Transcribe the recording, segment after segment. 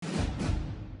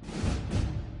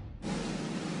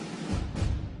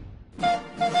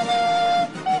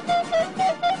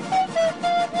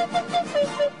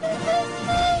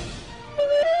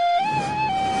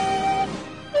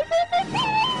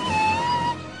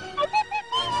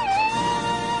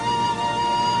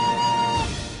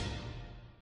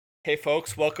Hey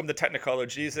folks, welcome to Technicolor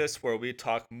Jesus, where we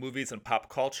talk movies and pop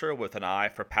culture with an eye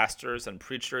for pastors and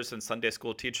preachers and Sunday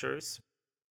school teachers.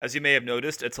 As you may have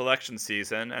noticed, it's election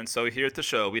season, and so here at the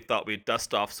show, we thought we'd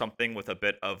dust off something with a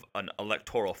bit of an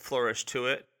electoral flourish to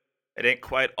it. It ain't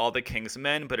quite All the King's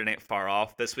Men, but it ain't far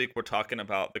off. This week, we're talking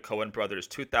about the Coen brothers'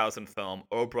 2000 film,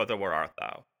 Oh Brother, Where Art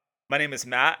Thou? My name is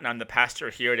Matt, and I'm the pastor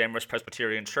here at Amherst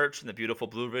Presbyterian Church in the beautiful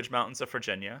Blue Ridge Mountains of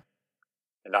Virginia.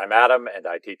 And I'm Adam, and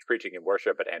I teach preaching and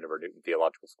worship at Andover Newton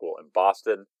Theological School in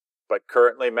Boston. But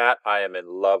currently, Matt, I am in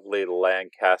lovely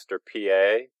Lancaster,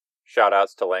 PA. Shout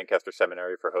outs to Lancaster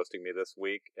Seminary for hosting me this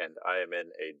week, and I am in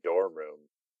a dorm room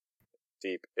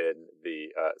deep in the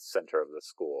center of the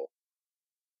school.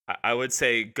 I would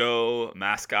say go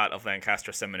mascot of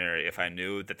Lancaster Seminary if I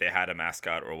knew that they had a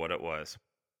mascot or what it was.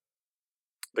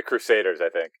 The Crusaders, I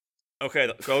think.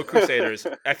 Okay, go Crusaders.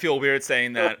 I feel weird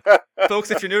saying that. Folks,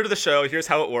 if you're new to the show, here's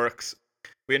how it works.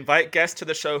 We invite guests to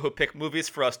the show who pick movies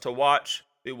for us to watch.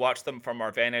 We watch them from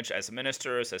our vantage as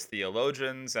ministers, as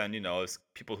theologians, and, as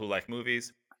people who like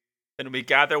movies. Then we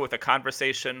gather with a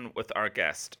conversation with our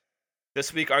guest.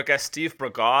 This week, our guest Steve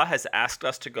Bragaw has asked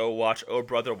us to go watch Oh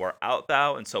Brother, Where Art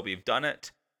Thou? And so we've done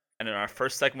it. And in our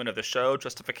first segment of the show,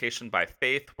 Justification by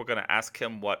Faith, we're going to ask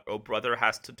him what Oh Brother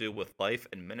has to do with life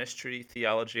and ministry,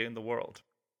 theology, and the world.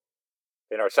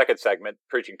 In our second segment,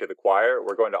 Preaching to the Choir,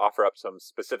 we're going to offer up some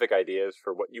specific ideas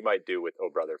for what you might do with Oh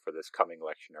Brother for this coming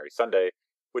lectionary Sunday,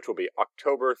 which will be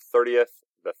October 30th,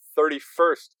 the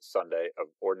 31st Sunday of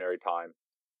Ordinary Time.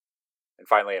 And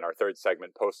finally, in our third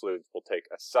segment, Postludes, we'll take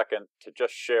a second to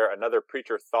just share another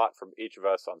preacher thought from each of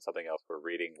us on something else we're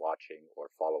reading, watching, or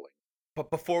following. But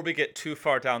before we get too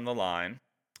far down the line,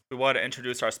 we want to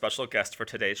introduce our special guest for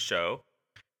today's show.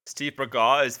 Steve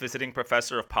Bragaw is visiting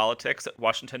professor of politics at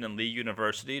Washington and Lee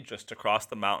University, just across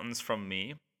the mountains from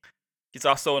me. He's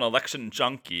also an election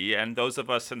junkie, and those of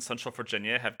us in Central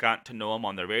Virginia have gotten to know him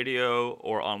on the radio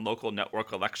or on local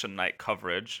network election night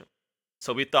coverage.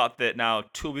 So we thought that now,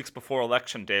 2 weeks before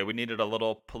Election Day, we needed a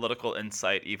little political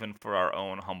insight even for our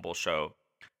own humble show.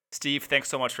 Steve, thanks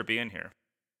so much for being here.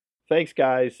 Thanks,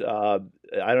 guys. I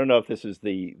don't know if this is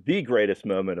the greatest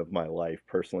moment of my life,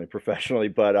 personally, professionally,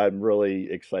 but I'm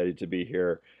really excited to be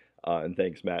here. And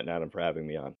thanks, Matt and Adam, for having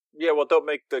me on. Yeah, well, don't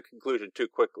make the conclusion too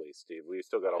quickly, Steve. We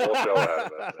still got a whole show ahead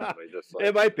of us. And we just,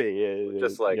 it might be.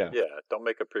 Don't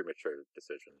make a premature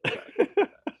decision.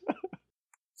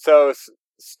 So,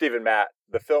 Steve and Matt,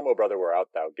 the film Oh Brother, Where Art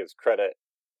Thou? Gives credit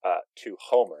to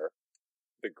Homer,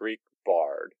 the Greek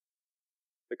bard.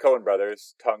 The Coen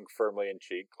brothers, tongue firmly in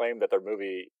cheek, claim that their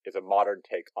movie is a modern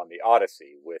take on the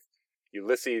Odyssey, with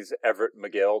Ulysses Everett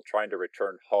McGill trying to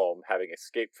return home, having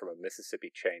escaped from a Mississippi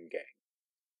chain gang.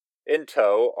 In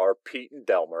tow are Pete and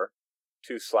Delmer,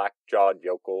 two slack-jawed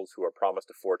yokels who are promised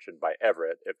a fortune by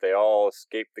Everett if they all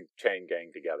escape the chain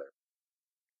gang together.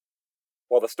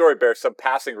 While the story bears some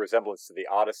passing resemblance to the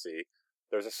Odyssey,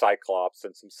 there's a Cyclops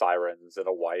and some sirens and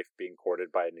a wife being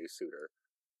courted by a new suitor.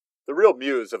 The real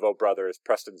muse of Oh Brother is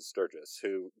Preston Sturges,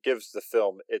 who gives the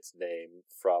film its name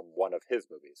from one of his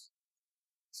movies.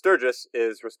 Sturges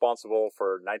is responsible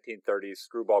for 1930s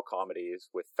screwball comedies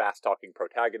with fast-talking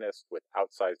protagonists with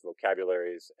outsized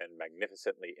vocabularies and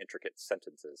magnificently intricate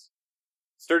sentences.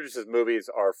 Sturges' movies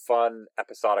are fun,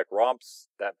 episodic romps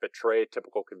that betray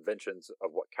typical conventions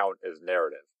of what count as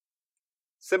narrative.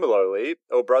 Similarly,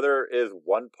 Oh Brother is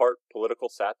one part political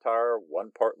satire,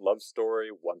 one part love story,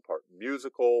 one part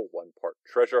musical, one part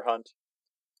treasure hunt.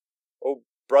 Oh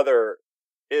Brother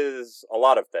is a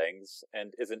lot of things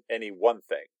and isn't any one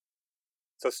thing.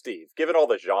 So Steve, given all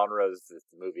the genres that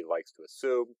the movie likes to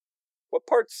assume, what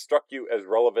parts struck you as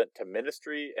relevant to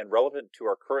ministry and relevant to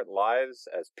our current lives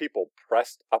as people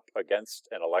pressed up against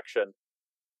an election?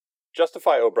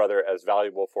 Justify Oh Brother as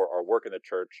valuable for our work in the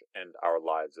church and our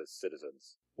lives as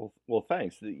citizens. Well,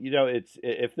 thanks. It's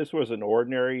if this was an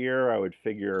ordinary year, I would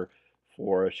figure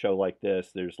for a show like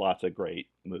this, there's lots of great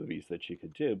movies that you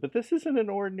could do. But this isn't an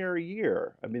ordinary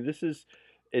year. I mean,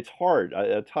 it's hard.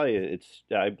 I'll tell you,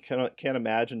 I can't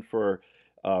imagine for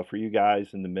you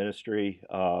guys in the ministry,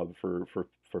 for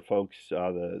folks,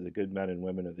 the good men and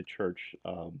women of the church,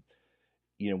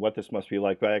 what this must be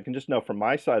like. But I can just know from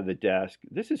my side of the desk,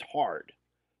 this is hard,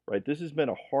 right? This has been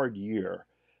a hard year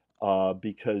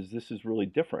because this is really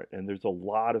different, and there's a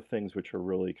lot of things which are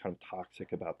really kind of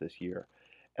toxic about this year.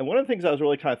 And one of the things I was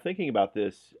really kind of thinking about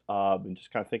this, and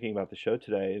just kind of thinking about the show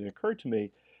today, and it occurred to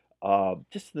me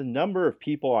just the number of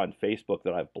people on Facebook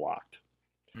that I've blocked.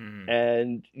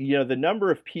 And the number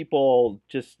of people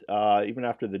just even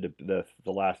after the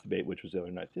last debate, which was the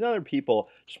other night, the other people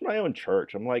just from my own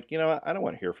church, I'm like, I don't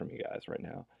want to hear from you guys right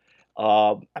now.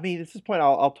 I mean, at this point,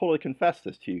 I'll totally confess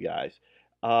this to you guys.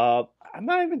 I'm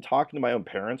not even talking to my own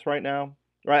parents right now,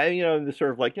 right? You know, the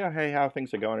sort of like, yeah, hey, how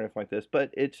things are going, and everything like this.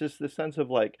 But it's just the sense of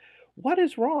like, what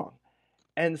is wrong?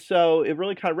 And so it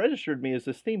really kind of registered me as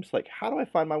this theme. It's like, how do I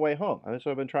find my way home? And that's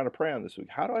what I've been trying to pray on this week.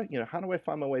 How do I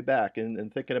find my way back?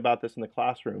 And thinking about this in the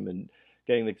classroom and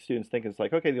getting the students thinking, it's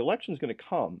like, okay, the election's going to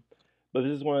come, but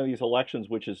this is one of these elections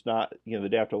which is not, the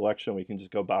day after election we can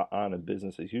just go about on and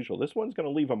business as usual. This one's going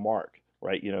to leave a mark,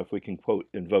 right? If we can quote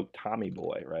invoke Tommy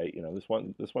Boy, right? This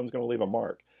one's going to leave a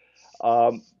mark.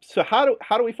 So how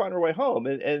do we find our way home?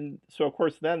 And so of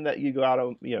course then that you go out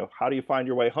on, how do you find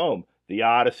your way home? The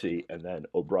Odyssey, and then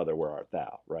Oh Brother, Where Art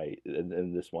Thou, right?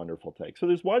 And this wonderful take. So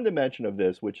there's one dimension of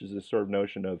this, which is this sort of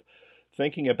notion of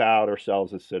thinking about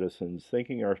ourselves as citizens,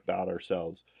 thinking about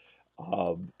ourselves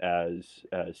as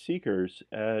seekers,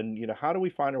 and how do we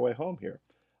find our way home here?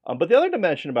 But the other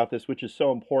dimension about this, which is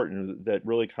so important, that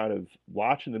really kind of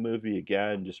watching the movie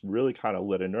again just really kind of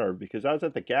lit a nerve, because I was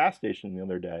at the gas station the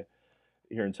other day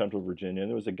here in Central Virginia, and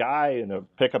there was a guy in a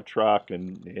pickup truck,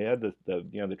 and he had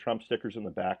the Trump stickers in the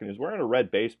back, and he was wearing a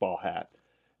red baseball hat,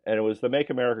 and it was the "Make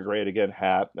America Great Again"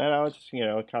 hat, and I was just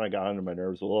it kind of got under my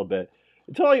nerves a little bit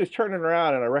until he was turning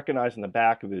around, and I recognized in the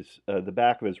back of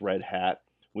his red hat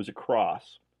was a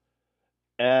cross,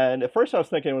 and at first I was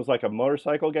thinking it was like a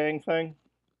motorcycle gang thing,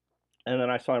 and then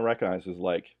I saw and recognized it was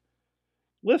like,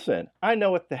 listen, I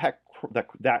know what the heck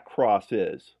that cross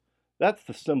is. That's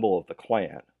the symbol of the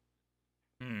Klan,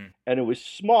 Hmm. and it was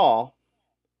small,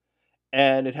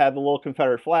 and it had the little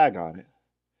Confederate flag on it.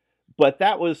 But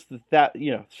that was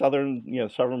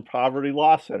Southern Poverty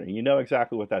Law Center. You know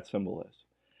exactly what that symbol is.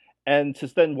 And to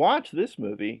then watch this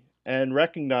movie and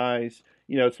recognize,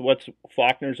 it's what's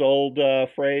Faulkner's old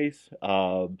phrase: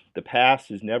 "The past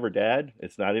is never dead;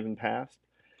 it's not even past."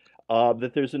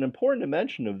 That there's an important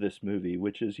dimension of this movie,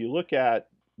 which is you look at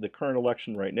the current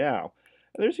election right now.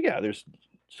 And there's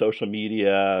social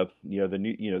media,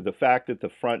 the fact that the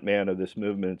front man of this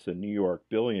movement's a New York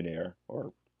billionaire,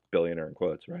 or billionaire in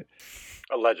quotes, right?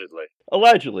 Allegedly.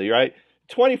 Allegedly, right?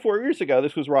 24 years ago,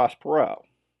 this was Ross Perot,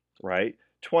 right?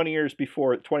 24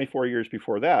 years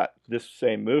before that, this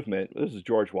same movement, this is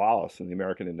George Wallace and the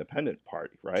American Independent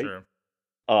Party, right? True.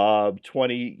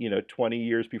 20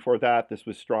 years before that, this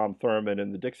was Strom Thurmond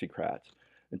and the Dixiecrats.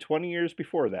 And 20 years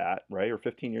before that, right, or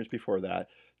 15 years before that,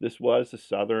 this was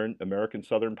the American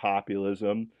Southern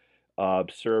populism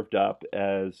served up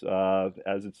as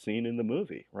it's seen in the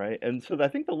movie, right? And so I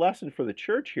think the lesson for the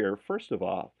church here, first of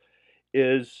all,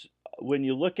 is when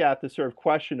you look at the sort of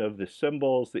question of the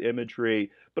symbols, the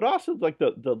imagery, but also like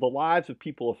the lives of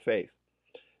people of faith,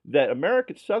 that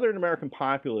Southern American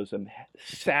populism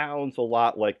sounds a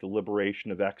lot like the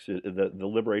liberation of the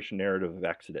liberation narrative of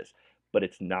Exodus, but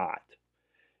it's not.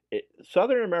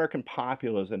 Southern American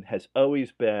populism has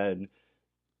always been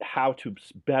how to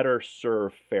better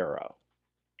serve Pharaoh,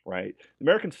 right? The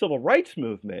American Civil Rights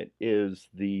Movement is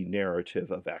the narrative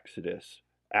of Exodus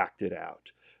acted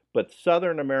out, but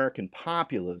Southern American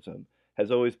populism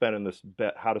has always been in this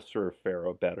how to serve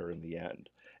Pharaoh better in the end.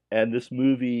 And this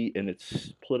movie, in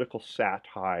its political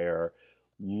satire,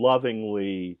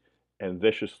 lovingly and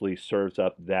viciously serves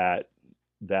up that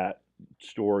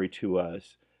story to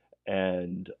us,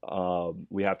 and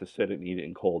we have to sit and eat it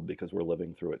in cold because we're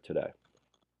living through it today.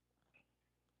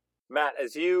 Matt,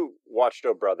 as you watched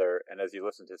Oh Brother and as you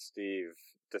listened to Steve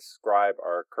describe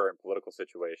our current political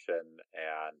situation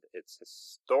and its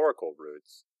historical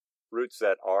roots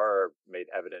that are made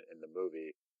evident in the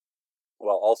movie,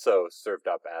 while also served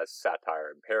up as satire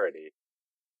and parody,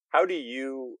 how do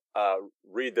you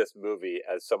read this movie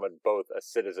as someone both a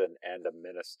citizen and a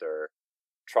minister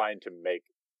trying to make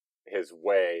his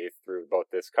way through both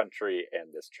this country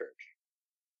and this church?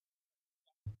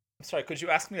 I'm sorry, could you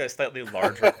ask me a slightly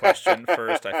larger question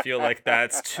first? I feel like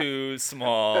that's too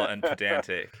small and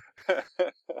pedantic.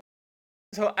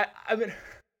 So I mean,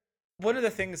 one of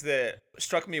the things that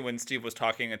struck me when Steve was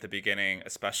talking at the beginning,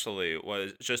 especially,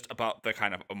 was just about the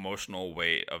kind of emotional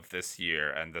weight of this year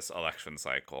and this election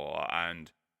cycle.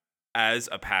 And as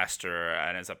a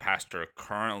pastor,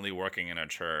 currently working in a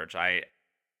church, I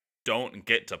don't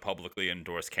get to publicly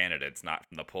endorse candidates, not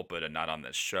from the pulpit and not on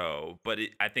this show. But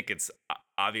I think it's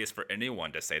obvious for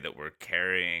anyone to say that we're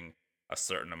carrying a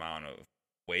certain amount of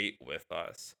weight with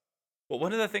us. Well,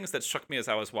 one of the things that struck me as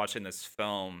I was watching this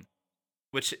film,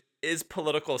 which is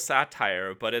political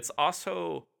satire, but it's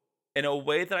also in a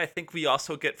way that I think we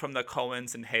also get from the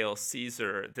Coens and Hail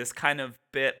Caesar, this kind of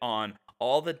bit on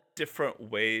all the different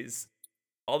ways,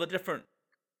 all the different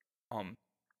um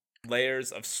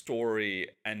layers of story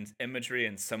and imagery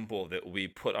and symbol that we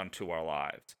put onto our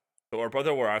lives. So Our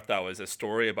Brother Where Art Thou is a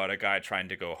story about a guy trying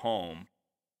to go home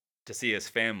to see his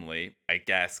family, I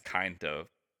guess, kind of.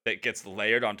 That gets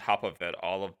layered on top of it,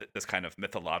 all of this kind of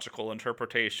mythological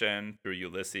interpretation through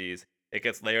Ulysses. It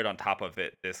gets layered on top of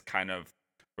it, this kind of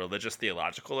religious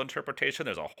theological interpretation.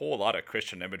 There's a whole lot of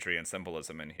Christian imagery and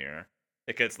symbolism in here.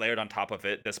 It gets layered on top of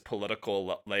it, this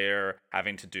political layer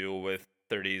having to do with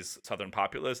 30s Southern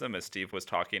populism, as Steve was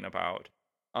talking about.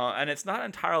 And it's not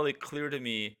entirely clear to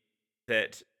me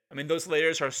that I mean, those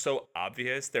layers are so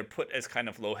obvious. They're put as kind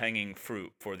of low hanging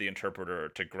fruit for the interpreter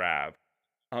to grab.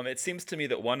 It seems to me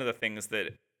that one of the things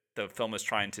that the film is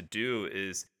trying to do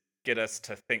is get us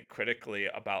to think critically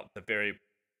about the very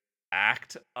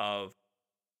act of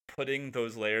putting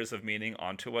those layers of meaning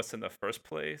onto us in the first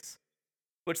place.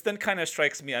 Which then kind of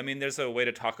strikes me. I mean, there's a way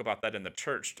to talk about that in the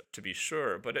church, to be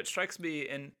sure, but it strikes me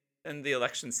in the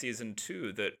election season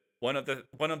too that one of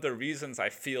the reasons I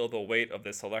feel the weight of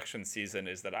this election season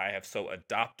is that I have so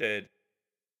adopted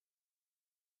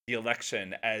the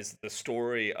election as the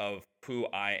story of who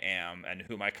I am and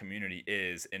who my community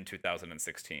is in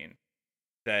 2016.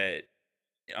 That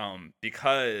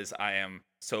because I am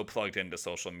so plugged into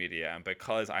social media and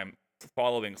because I'm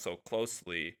following so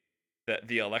closely, that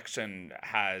the election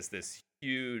has this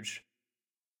huge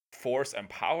force and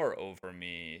power over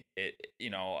me.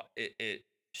 It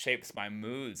shapes my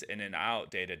moods in and out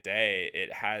day to day.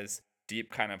 It has deep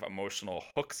kind of emotional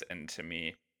hooks into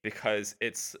me because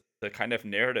it's the kind of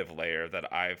narrative layer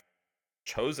that I've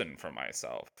chosen for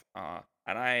myself.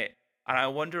 And I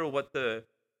wonder what the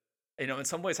in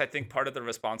some ways I think part of the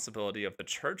responsibility of the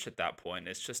church at that point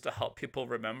is just to help people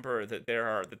remember that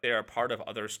they are part of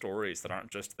other stories that aren't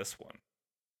just this one.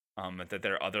 That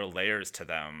there are other layers to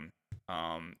them,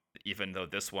 even though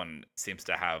this one seems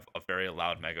to have a very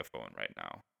loud megaphone right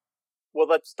now. Well,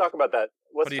 let's talk about that.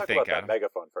 What Let's do you talk think, about that Adam?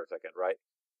 megaphone for a second, right?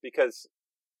 Because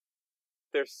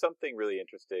there's something really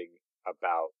interesting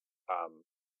about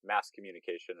mass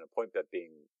communication, and a point that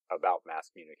being about mass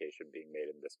communication being made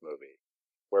in this movie,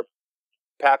 where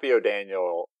Pappy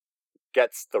O'Daniel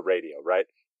gets the radio, right?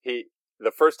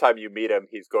 The first time you meet him,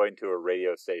 he's going to a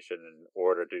radio station in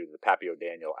order to do the Pappy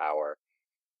O'Daniel hour,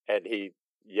 and he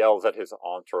yells at his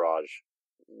entourage,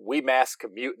 "We mass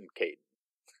communicate,"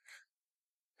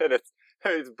 and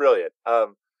it's brilliant.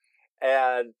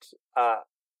 And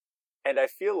and I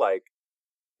feel like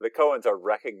the Coens are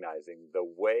recognizing the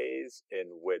ways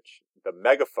in which the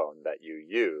megaphone that you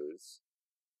use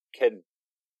can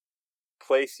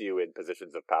place you in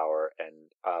positions of power and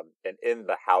in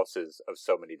the houses of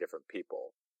so many different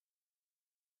people.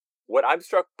 What I'm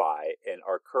struck by in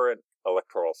our current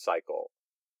electoral cycle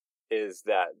is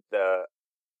that that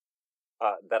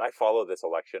I follow this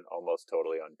election almost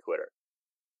totally on Twitter,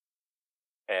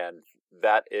 and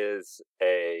that is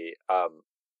a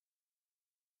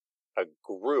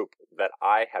group that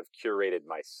I have curated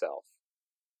myself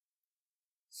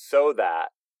so that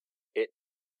it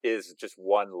is just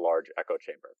one large echo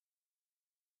chamber.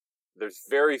 There's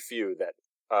very few that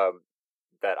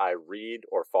I read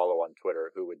or follow on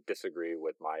Twitter who would disagree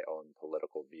with my own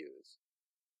political views.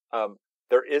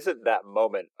 There isn't that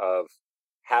moment of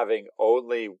having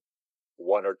only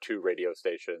one or two radio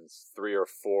stations, three or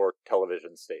four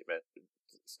television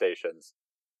stations.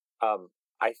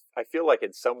 I feel like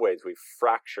in some ways we've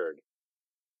fractured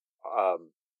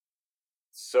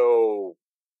so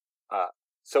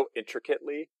so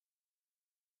intricately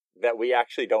that we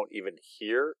actually don't even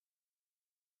hear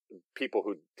people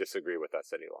who disagree with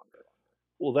us any longer.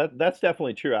 Well, that's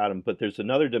definitely true, Adam. But there's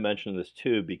another dimension of this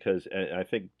too, because and I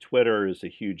think Twitter is a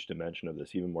huge dimension of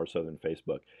this, even more so than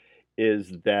Facebook,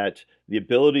 is that the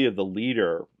ability of the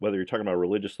leader, whether you're talking about a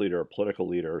religious leader, a political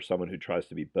leader, or someone who tries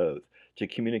to be both, to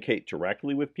communicate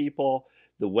directly with people.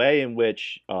 The way in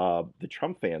which the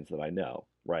Trump fans that I know,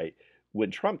 right, when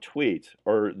Trump tweets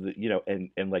or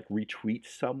and like retweets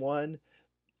someone,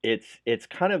 it's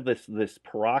kind of this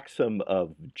paroxysm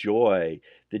of joy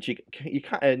that you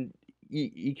kind and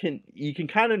you can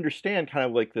kind of understand, kind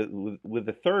of like with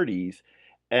the 30s.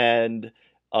 And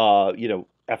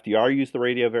FDR used the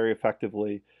radio very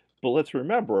effectively. But let's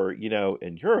remember,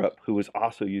 in Europe, who was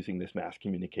also using this mass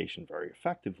communication very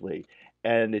effectively.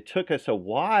 And it took us a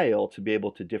while to be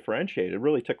able to differentiate. It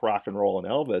really took rock and roll and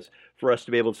Elvis for us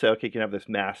to be able to say, okay, you can have this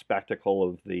mass spectacle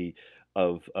of the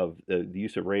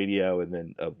use of radio and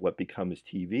then of what becomes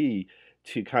TV,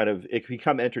 to kind of it can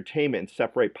become entertainment and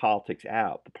separate politics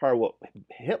out. The part of what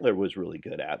Hitler was really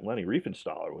good at, Leni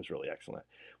Riefenstahl was really excellent,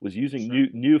 was using Sure.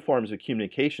 new forms of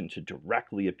communication to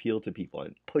directly appeal to people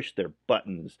and push their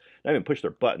buttons, not even push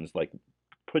their buttons, like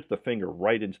put the finger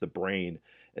right into the brain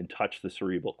and touch the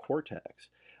cerebral cortex.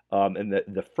 and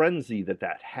the frenzy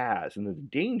that has, and the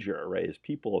danger, right, is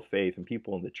people of faith and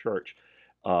people in the church.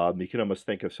 You can almost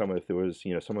think of someone if there was,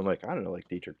 someone like, I don't know, like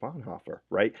Dietrich Bonhoeffer,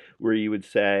 right, where you would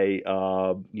say,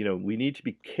 we need to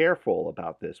be careful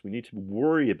about this. We need to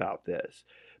worry about this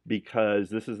because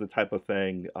this is the type of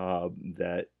thing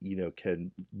that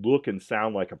can look and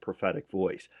sound like a prophetic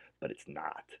voice, but it's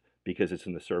not, because it's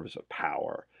in the service of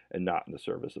power and not in the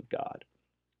service of God,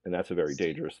 and that's a very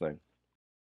dangerous thing.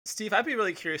 Steve, I'd be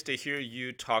really curious to hear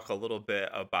you talk a little bit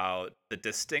about the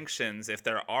distinctions, if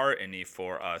there are any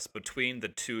for us, between the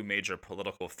two major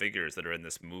political figures that are in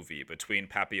this movie, between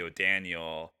Pappy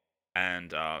O'Daniel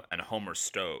and Homer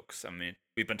Stokes. I mean,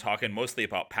 we've been talking mostly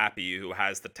about Pappy, who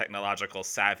has the technological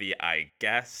savvy, I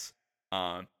guess,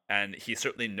 and he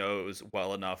certainly knows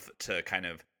well enough to kind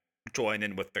of join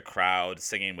in with the crowd,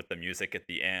 singing with the music at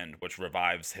the end, which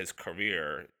revives his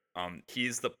career.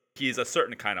 He's a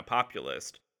certain kind of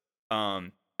populist,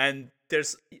 and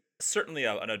there's certainly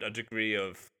a degree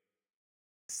of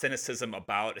cynicism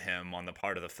about him on the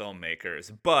part of the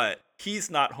filmmakers, but he's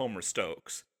not Homer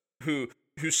Stokes, who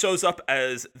shows up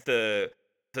as the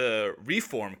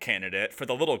reform candidate for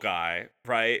the little guy,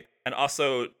 right? And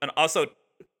also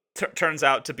turns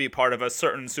out to be part of a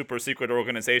certain super secret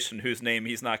organization whose name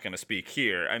he's not going to speak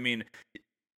here. I mean,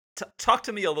 talk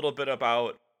to me a little bit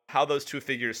about how those two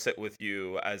figures sit with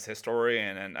you as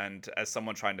historian and as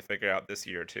someone trying to figure out this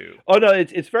year too. Oh no,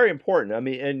 it's very important. I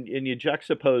mean, and you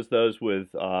juxtapose those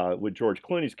with George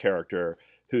Clooney's character,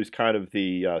 who's kind of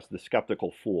the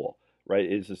skeptical fool, right?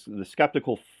 Is the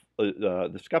skeptical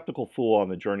fool on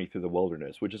the journey through the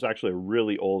wilderness, which is actually a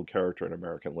really old character in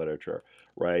American literature,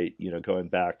 right? Going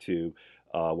back to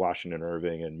Washington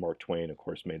Irving, and Mark Twain, of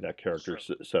course, made that character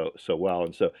so well,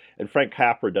 and Frank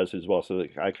Capra does as well. So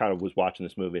I kind of was watching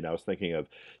this movie and I was thinking of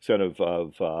sort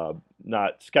of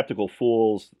not skeptical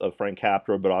fools of Frank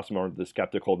Capra, but also more the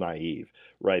skeptical naive,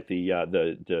 right?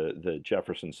 The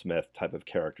Jefferson Smith type of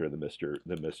character, the Mister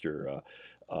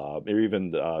or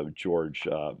even George,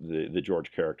 the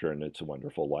George character in It's a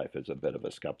Wonderful Life is a bit of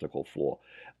a skeptical fool.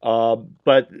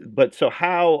 But so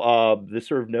how this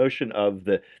sort of notion of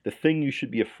the thing you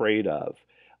should be afraid of,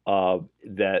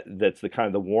 that's the kind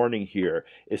of the warning here,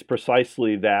 is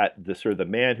precisely that the sort of the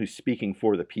man who's speaking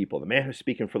for the people, the man who's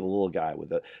speaking for the little guy with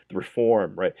the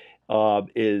reform, right,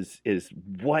 is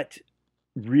what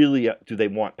really do they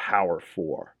want power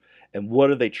for? And what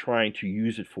are they trying to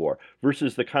use it for?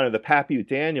 Versus the kind of the Pappy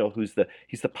O'Daniel, he's the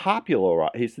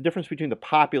difference between the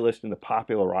populist and the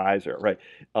popularizer, right?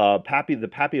 The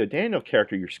Pappy O'Daniel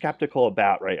character, you're skeptical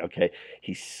about, right? Okay,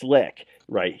 he's slick,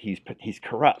 right? He's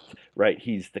corrupt, right?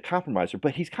 He's the compromiser,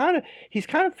 but he's kind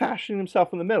of fashioning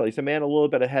himself in the middle. He's a man a little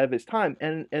bit ahead of his time,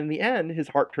 and in the end, his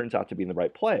heart turns out to be in the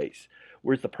right place.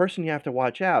 Whereas the person you have to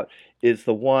watch out is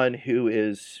the one who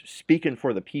is speaking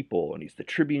for the people, and he's the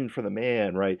tribune for the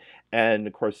man, right? And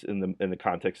of course, in the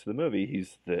context of the movie,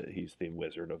 he's the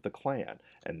wizard of the Klan,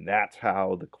 and that's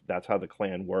how the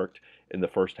Klan worked in the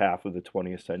first half of the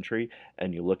 20th century.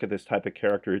 And you look at this type of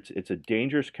character; it's a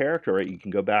dangerous character, right? You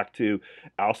can go back to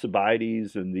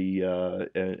Alcibiades and the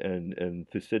and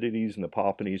Thucydides and the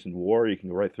Peloponnesian War. You can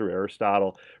go right through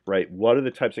Aristotle, right? What are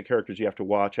the types of characters you have to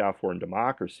watch out for in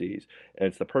democracies? And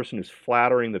it's the person who's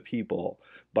flattering the people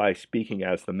by speaking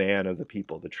as the man of the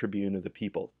people, the tribune of the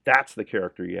people. That's the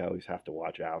character you always have to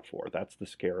watch out for. That's the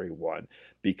scary one,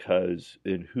 because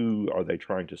in who are they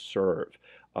trying to serve?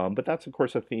 But that's of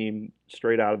course a theme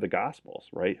straight out of the Gospels,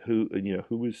 right?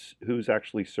 Who's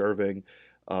actually serving?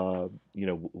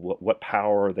 What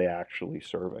power are they actually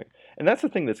serving? And that's the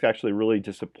thing that's actually really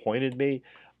disappointed me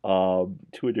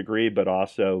to a degree, but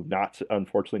also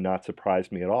unfortunately not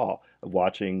surprised me at all.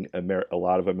 Watching a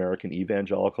lot of American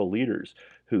evangelical leaders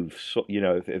who've,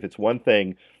 if it's one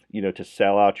thing, to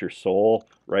sell out your soul,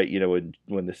 right?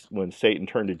 When Satan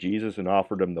turned to Jesus and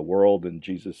offered him the world, and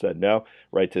Jesus said no,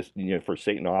 right? For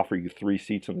Satan to offer you 3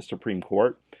 seats on the Supreme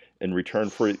Court in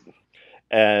return for,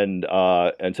 and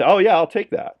say, oh yeah, I'll take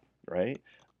that, right?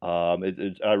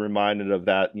 I reminded of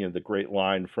that, the great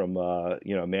line from, A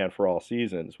Man for All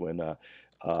Seasons, when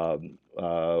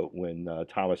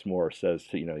Thomas More says,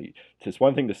 it's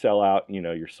one thing to sell out,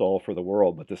 your soul for the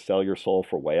world, but to sell your soul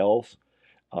for whales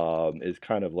is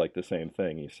kind of like the same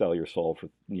thing. You sell your soul for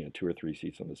 2 or 3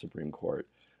 seats on the Supreme Court.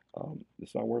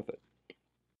 It's not worth it.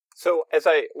 So as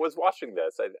I was watching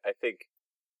this, I think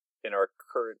in our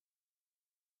current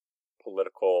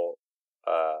political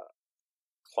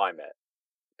climate,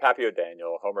 Pappy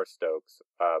O'Daniel, Homer Stokes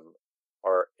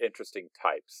are interesting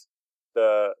types.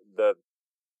 The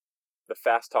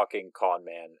fast talking con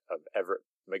man of Everett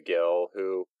McGill,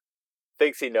 who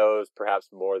thinks he knows perhaps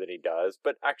more than he does,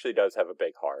 but actually does have a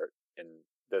big heart in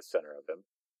the center of him.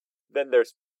 Then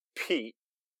there's Pete,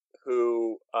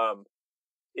 who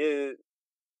is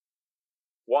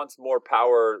wants more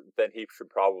power than he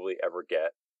should probably ever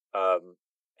get,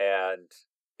 and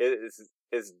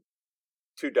is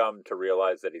too dumb to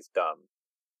realize that he's dumb.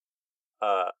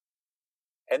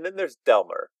 And then there's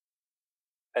Delmer,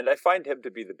 and I find him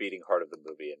to be the beating heart of the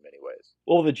movie in many ways.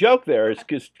 Well, the joke there is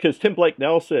because Tim Blake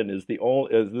Nelson is the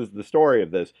only is the story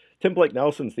of this. Tim Blake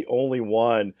Nelson's the only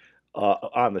one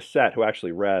on the set who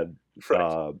actually read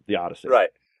the Odyssey. Right.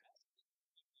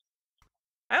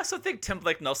 I also think Tim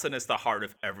Blake Nelson is the heart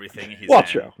of everything he's Well, in.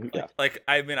 true. Yeah. Like,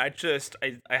 I mean, I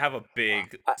have a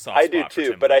big soft I do spot for too,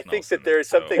 Tim but Blake I think Nelson, that there is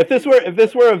something. If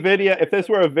this were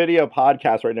a video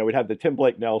podcast right now, we'd have the Tim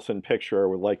Blake Nelson picture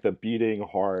with like the beating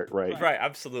heart, right? Right,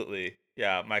 absolutely.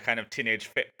 Yeah, my kind of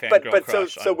teenage fangirl But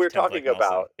crush. so on we're Tim talking Blake Nelson.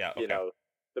 about Yeah, okay. you know,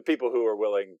 the people who are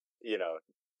willing, you know,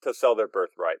 to sell their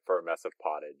birthright for a mess of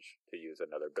pottage, to use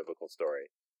another biblical story.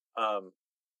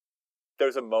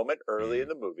 There's a moment early in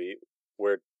the movie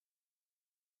where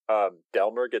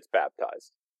Delmer gets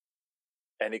baptized,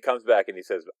 and he comes back and he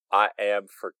says, "I am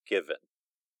forgiven."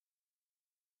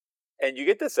 And you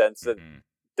get the sense that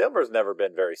Delmer's never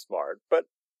been very smart, but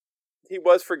he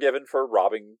was forgiven for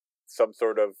robbing some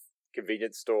sort of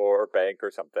convenience store or bank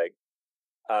or something,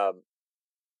 and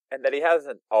that he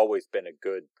hasn't always been a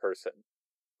good person.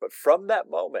 But from that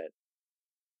moment,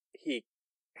 he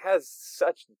has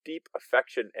such deep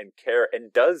affection and care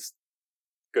and does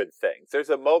good things. There's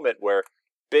a moment where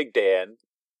Big Dan,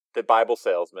 the Bible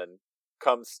salesman,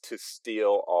 comes to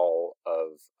steal all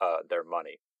of their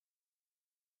money.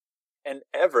 And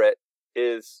Everett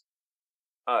is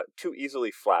too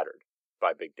easily flattered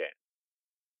by Big Dan.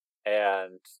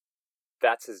 And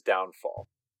that's his downfall.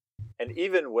 And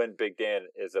even when Big Dan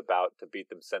is about to beat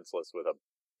them senseless with a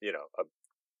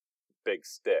big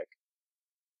stick,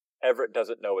 Everett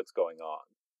doesn't know what's going on.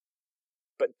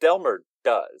 But Delmer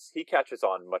does. He catches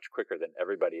on much quicker than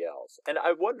everybody else. And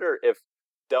I wonder if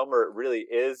Delmer really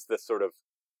is the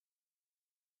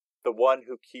one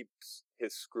who keeps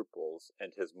his scruples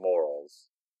and his morals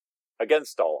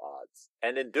against all odds.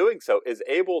 And in doing so is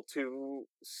able to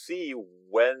see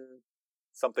when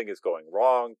something is going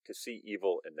wrong, to see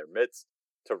evil in their midst,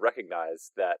 to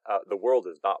recognize that the world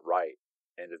is not right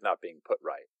and is not being put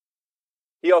right.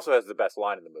 He also has the best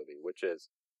line in the movie, which is,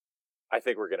 "I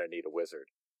think we're going to need a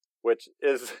wizard," which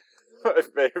is my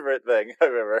favorite thing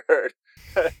I've ever heard.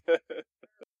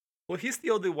 Well, he's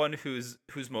the only one whose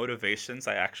motivations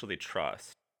I actually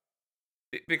trust.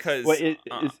 Because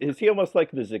is he almost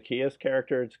like the Zacchaeus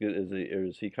character?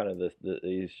 Is he kind of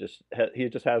he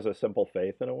just has a simple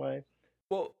faith in a way?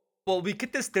 Well, we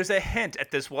get this. There's a hint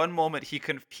at this one moment.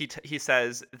 He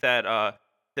says that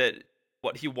that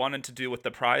what he wanted to do with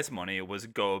the prize money was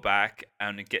go back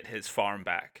and get his farm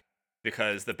back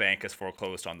because the bank is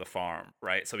foreclosed on the farm,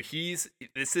 right? So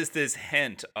this is this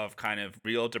hint of kind of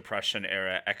real Depression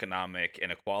era economic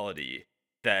inequality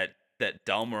that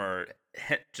Delmer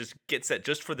just gets at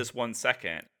just for this 1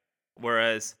 second.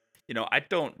 Whereas, I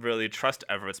don't really trust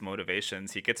Everett's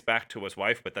motivations. He gets back to his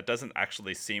wife, but that doesn't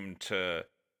actually seem to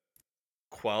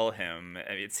quell him.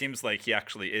 I mean, it seems like he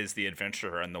actually is the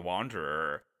adventurer and the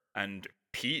wanderer, and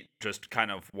Pete just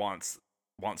kind of wants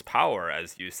power,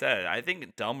 as you said. I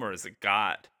think Delmer's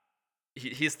got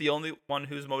he's the only one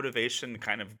whose motivation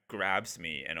kind of grabs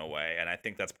me in a way, and I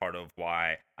think that's part of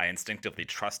why I instinctively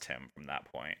trust him from that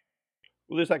point.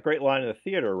 Well, there's that great line in the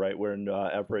theater, right, when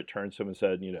Everett turns to him and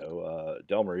said,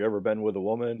 "Delmer, you ever been with a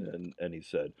woman?" And he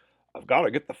said, "I've got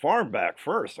to get the farm back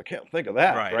first. I can't think of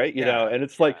that," right? And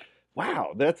it's like,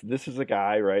 wow, this is a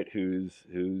guy, right, whose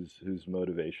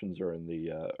motivations are in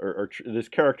the this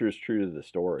character is true to the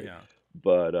story. Yeah.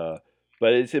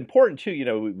 But it's important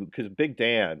too, because Big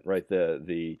Dan, right,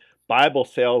 the Bible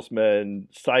salesman,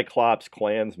 Cyclops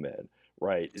Klansman,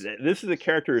 right? This is a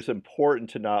character that's important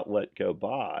to not let go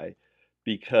by,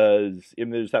 because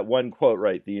there's that one quote,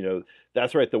 right?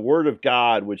 That's right, the word of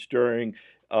God, which during,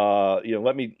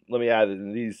 let me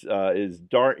add these is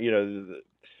darn,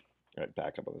 all right,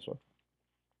 back up on this one.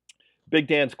 Big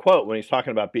Dan's quote when he's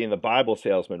talking about being the Bible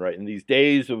salesman, right? In these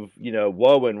days of,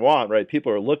 woe and want, right?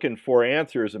 People are looking for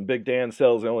answers, and Big Dan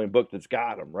sells the only book that's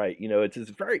got them, right? It's this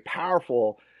very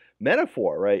powerful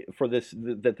metaphor, right? For this,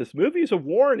 that this movie is a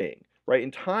warning, right?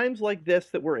 In times like this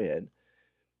that we're in,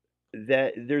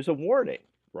 that there's a warning,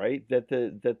 right? That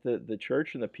the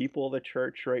church and the people of the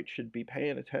church, right, should be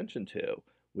paying attention to,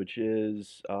 which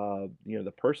is,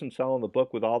 the person selling the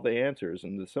book with all the answers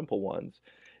and the simple ones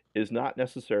is not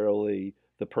necessarily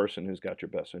the person who's got your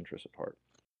best interests at heart.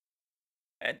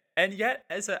 And yet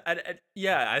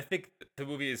yeah, I think the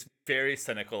movie is very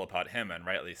cynical about him, and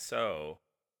rightly so.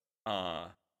 Uh,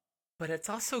 but it's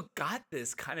also got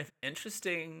this kind of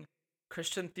interesting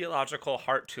Christian theological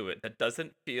heart to it that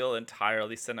doesn't feel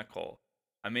entirely cynical.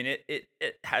 I mean, it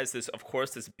has this, of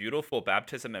course, this beautiful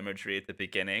baptism imagery at the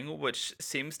beginning, which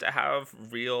seems to have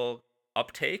real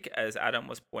uptake, as Adam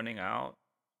was pointing out.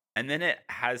 And then it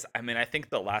has, I mean, I think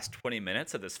the last 20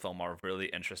 minutes of this film are really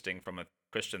interesting from a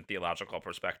Christian theological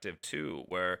perspective too,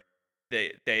 where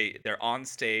they're on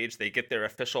stage, they get their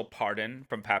official pardon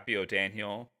from Pappy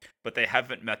O'Daniel, but they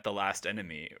haven't met the last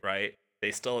enemy, right?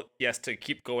 They still, he has to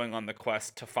keep going on the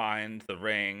quest to find the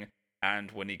ring,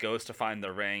 and when he goes to find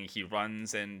the ring, he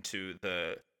runs into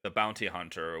the bounty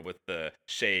hunter with the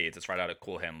shades. It's right out of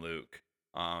Cool Hand Luke,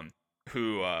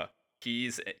 who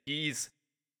he's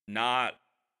not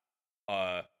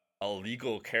a a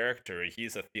legal character.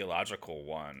 He's a theological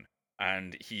one,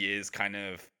 and he is kind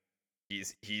of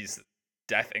he's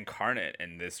death incarnate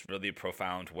in this really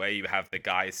profound way. You have the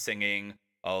guy singing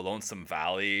Lonesome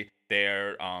Valley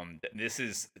there. This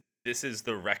is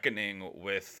the reckoning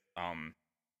with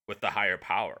the higher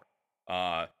power.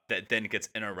 That then gets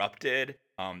interrupted.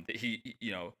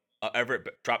 Everett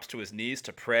drops to his knees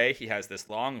to pray. He has this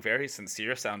long, very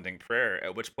sincere sounding prayer,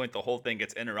 at which point the whole thing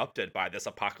gets interrupted by this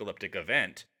apocalyptic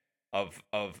event of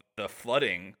the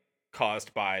flooding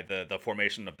caused by the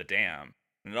formation of the dam.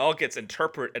 And it all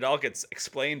gets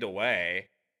explained away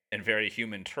in very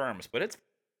human terms, but it's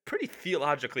pretty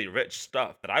theologically rich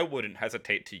stuff that I wouldn't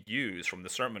hesitate to use from the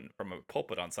sermon from a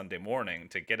pulpit on Sunday morning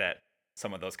to get at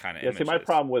some of those kind of Yeah, see, my images.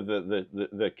 problem with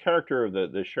the character of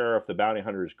the sheriff, the bounty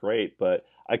hunter, is great, but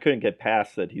I couldn't get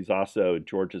past that he's also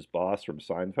George's boss from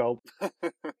Seinfeld.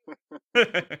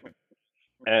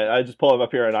 And I just pull him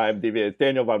up here on IMDb. It's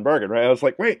Daniel Von Bergen, right? I was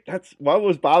like, wait, that's what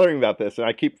was bothering me about this. And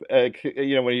I keep,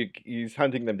 when he's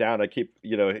hunting them down, I keep,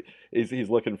 he's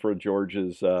looking for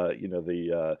George's,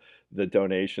 the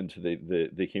donation to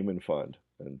the human fund.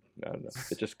 And I don't know,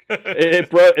 it just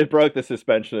it broke the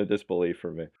suspension of disbelief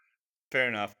for me. Fair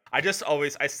enough. I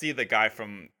see the guy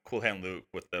from Cool Hand Luke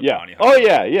with the Yeah. bounty Oh hunter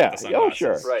yeah, with yeah. the Oh sunglasses.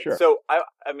 sure, Right. sure. So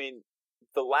I mean,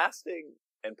 the lasting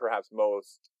and perhaps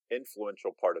most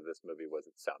influential part of this movie was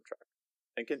its soundtrack,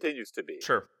 and continues to be.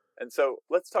 Sure. And so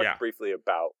let's talk Yeah. briefly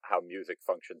about how music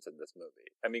functions in this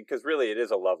movie. I mean, because really it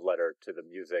is a love letter to the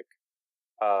music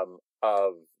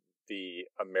of the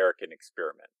American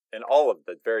experiment and all of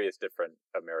the various different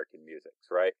American musics,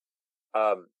 right?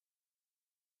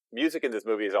 Music in this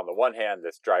movie is, on the one hand,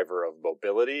 this driver of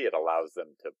mobility. It allows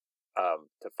them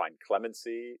to find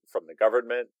clemency from the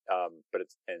government, but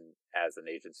it's as an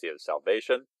agency of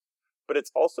salvation. But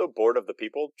it's also born of the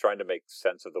people trying to make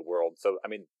sense of the world. So, I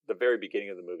mean, the very beginning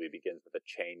of the movie begins with a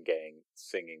chain gang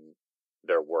singing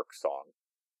their work song.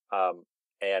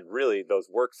 And really, those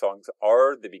work songs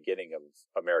are the beginning of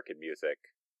American music,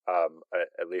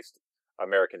 at least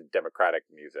American democratic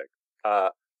music.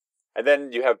 And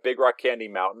then you have Big Rock Candy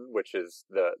Mountain, which is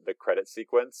the credit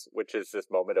sequence, which is this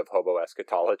moment of hobo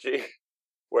eschatology,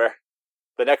 where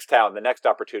the next town, the next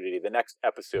opportunity, the next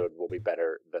episode will be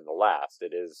better than the last.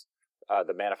 It is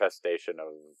the manifestation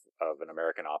of an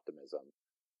American optimism.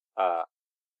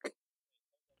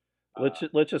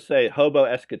 Let's just say Hobo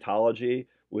Eschatology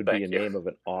would be a Thank you. name of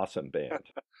an awesome band.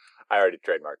 I already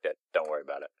trademarked it. Don't worry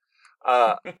about it.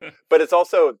 But it's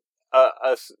also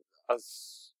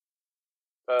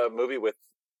a movie with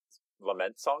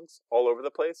lament songs all over the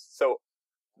place. So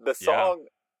the song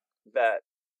that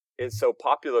is so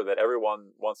popular that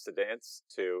everyone wants to dance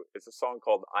to is a song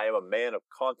called "I Am a Man of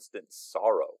Constant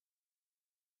Sorrow."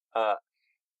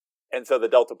 And so the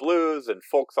Delta blues and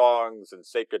folk songs and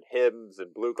sacred hymns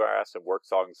and bluegrass and work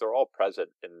songs are all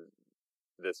present in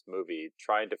this movie,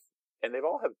 and they've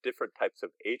all have different types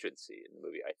of agency in the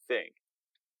movie, I think.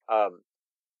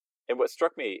 And what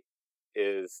struck me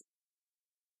is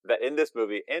that in this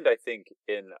movie, and I think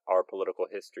in our political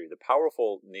history, the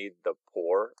powerful need the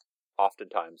poor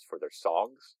oftentimes for their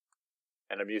songs.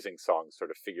 And I'm using songs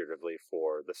sort of figuratively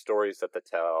for the stories that they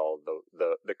tell,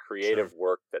 the creative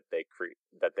work that they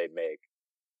make.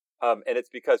 And it's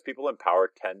because people in power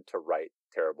tend to write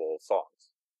terrible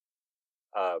songs.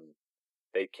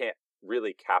 They can't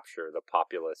really capture the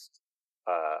populist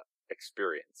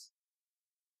experience.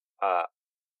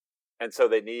 And so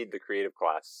they need the creative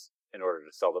class in order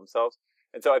to sell themselves.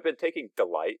 And so I've been taking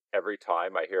delight every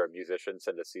time I hear a musician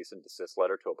send a cease and desist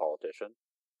letter to a politician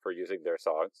for using their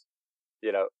songs.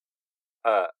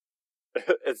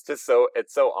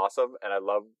 It's so awesome, and I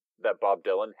love that Bob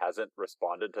Dylan hasn't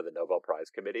responded to the Nobel Prize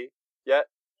Committee yet.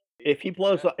 If he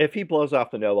blows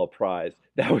off the Nobel Prize,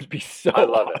 that would be so I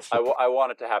love awesome. it. I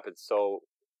want it to happen so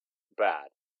bad.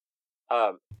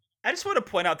 Um, I just want to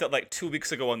point out that like 2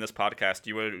 weeks ago on this podcast,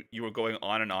 you were going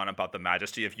on and on about the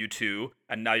majesty of U2,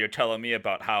 and now you're telling me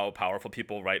about how powerful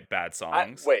people write bad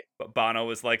songs. wait. But Bono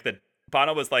was like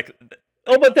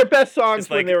Oh, but their best songs it's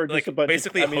when they were just a bunch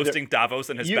basically of, I mean, hosting Davos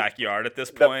in his you- backyard at this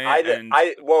point.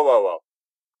 Whoa.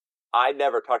 I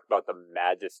never talked about the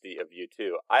majesty of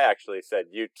U2. I actually said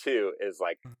U2 is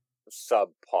like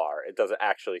subpar. It doesn't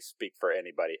actually speak for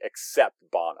anybody except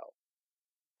Bono.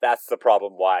 That's the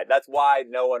problem. That's why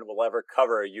no one will ever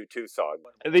cover a U2 song.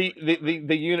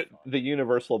 The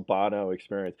universal Bono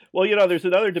experience. Well, you know, there's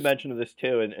another dimension of this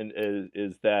too, and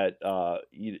is that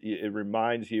it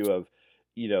reminds you of,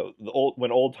 you know,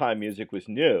 when old time music was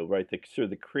new, right? The sort of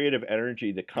the creative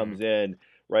energy that comes in,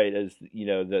 right, as you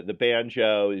know, the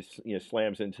banjo is, you know,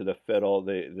 slams into the fiddle,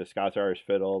 the Scots Irish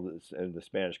fiddle, and the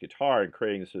Spanish guitar, and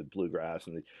creating this sort of bluegrass,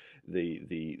 and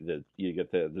the you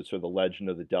get the sort of the legend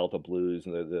of the Delta blues,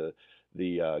 and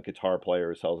the guitar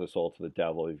player who sells his soul to the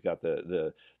devil. You've got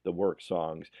the work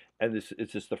songs, and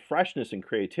it's just the freshness and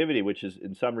creativity, which is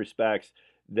in some respects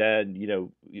then, you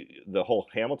know, the whole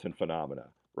Hamilton phenomena,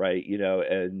 right? You know,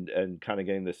 and kind of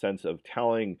getting the sense of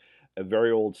telling a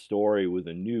very old story with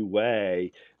a new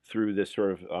way through this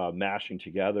sort of mashing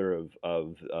together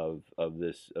of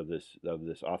this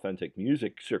authentic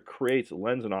music, sort of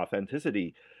lends an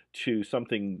authenticity to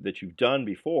something that you've done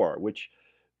before, which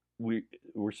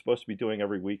we're supposed to be doing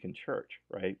every week in church,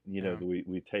 right? You know,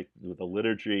 we take the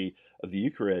liturgy of the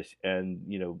Eucharist, and,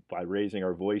 you know, by raising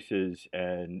our voices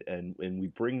and we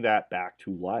bring that back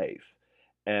to life.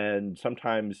 And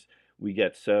sometimes we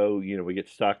get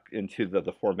stuck into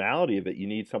the formality of it. You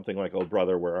need something like "Oh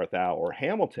Brother, Where Art Thou" or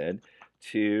Hamilton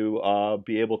to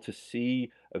be able to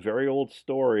see a very old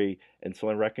story and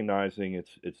suddenly recognizing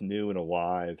it's new and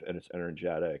alive and it's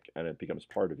energetic and it becomes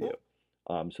part of you.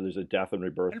 So there's a death and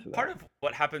rebirth to that. Part of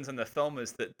what happens in the film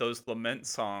is that those lament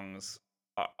songs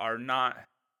are not.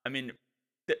 I mean,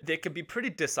 they can be pretty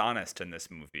dishonest in this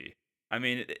movie. I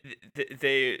mean,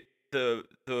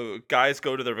 the guys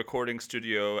go to the recording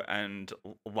studio and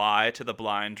lie to the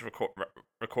blind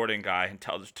recording guy and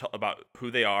tell about who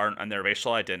they are and their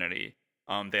racial identity.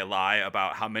 They lie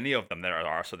about how many of them there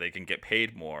are so they can get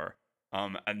paid more.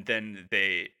 And then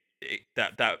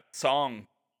that song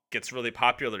gets really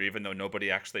popular, even though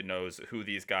nobody actually knows who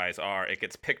these guys are. It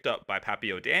gets picked up by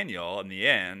Pappy O'Daniel in the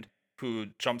end, who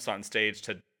jumps on stage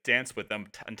to dance with them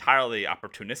entirely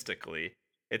opportunistically.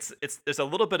 There's a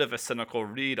little bit of a cynical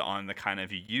read on the kind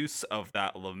of use of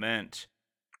that lament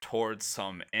towards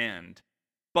some end,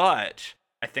 but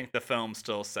I think the film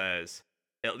still says,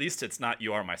 at least it's not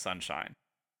 "You Are My Sunshine,"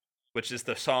 which is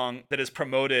the song that is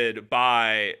promoted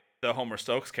by the Homer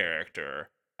Stokes character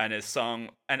and is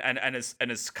sung and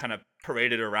is kind of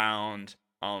paraded around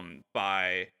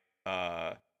by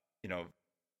you know,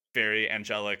 very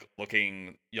angelic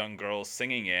looking young girls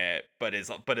singing it, but is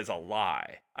a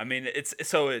lie. I mean,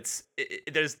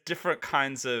 there's different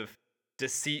kinds of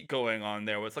deceit going on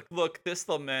there. Where it's like, look, this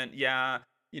lament, yeah,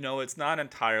 you know, it's not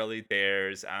entirely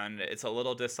theirs, and it's a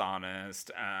little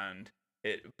dishonest,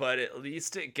 but at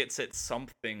least it gets at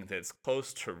something that's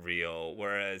close to real.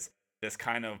 Whereas this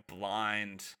kind of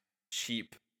blind,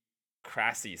 cheap,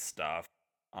 crassy stuff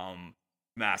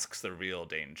masks the real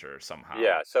danger somehow.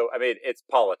 Yeah, so I mean, it's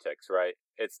politics, right?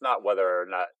 It's not whether or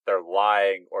not they're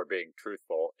lying or being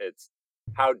truthful. It's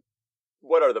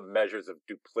what are the measures of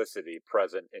duplicity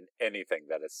present in anything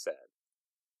that is said?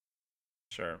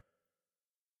 Sure.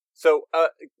 So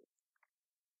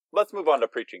let's move on to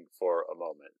preaching for a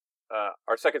moment.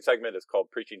 Our second segment is called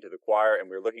Preaching to the Choir, and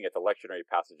we're looking at the lectionary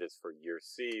passages for Year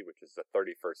C, which is the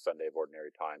 31st Sunday of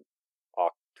Ordinary Time,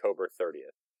 October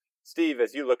 30th. Steve,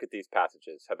 as you look at these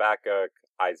passages, Habakkuk,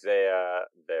 Isaiah,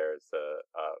 there's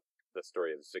the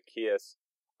story of Zacchaeus.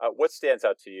 What stands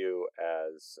out to you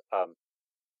as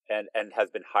and has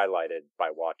been highlighted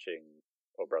by watching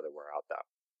 "Oh Brother, Where Art Thou"?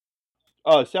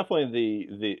 Oh, it's definitely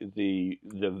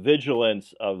the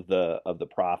vigilance of the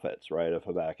prophets, right, of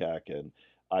Habakkuk and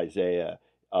Isaiah.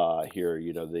 Here,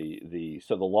 you know,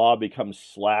 so the law becomes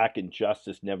slack and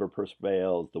justice never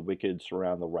prevails. The wicked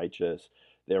surround the righteous.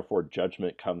 Therefore,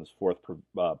 judgment comes forth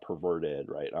perverted,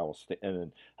 right? And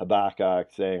then Habakkuk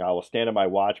saying, "I will stand at my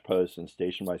watchpost and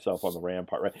station myself on the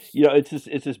rampart." Right? You know, it's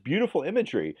this beautiful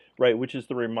imagery, right? Which is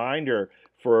the reminder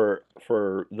for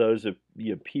those of,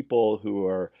 you know, people who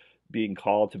are being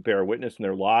called to bear witness in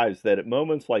their lives, that at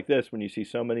moments like this, when you see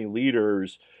so many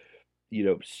leaders, you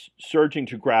know, surging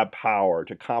to grab power,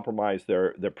 to compromise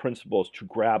their principles, to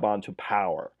grab onto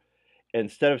power.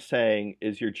 Instead of saying,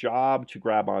 is your job to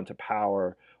grab onto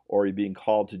power, or are you being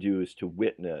called to do is to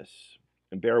witness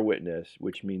and bear witness,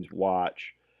 which means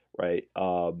watch, right?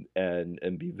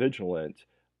 And be vigilant,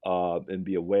 and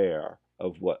be aware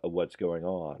of what's going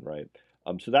on, right?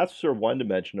 So that's sort of one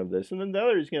dimension of this, and then the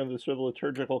other is, the sort of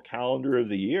liturgical calendar of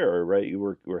the year, right?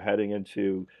 We're heading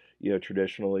into,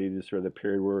 traditionally the sort of the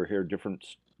period where we hear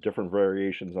different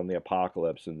variations on the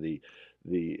apocalypse, and the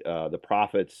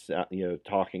prophets,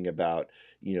 talking about,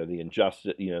 the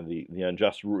injustice, the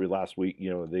unjust rule last week,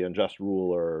 the unjust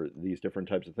ruler, these different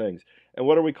types of things. And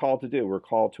what are we called to do? We're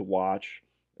called to watch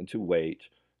and to wait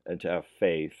and to have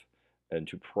faith and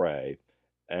to pray,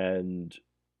 and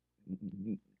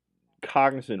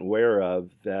cognizant, aware of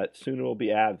that soon will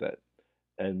be Advent,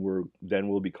 and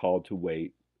we'll be called to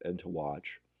wait and to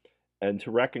watch and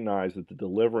to recognize that the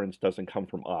deliverance doesn't come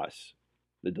from us.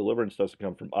 The deliverance doesn't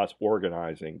come from us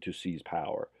organizing to seize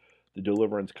power. The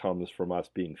deliverance comes from us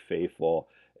being faithful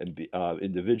and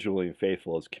individually and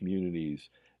faithful as communities,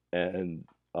 and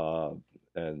uh,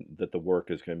 and that the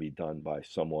work is going to be done by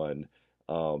someone,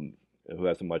 who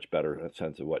has a much better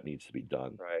sense of what needs to be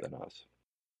done Right. than us.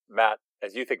 Matt,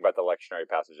 as you think about the lectionary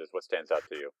passages, what stands out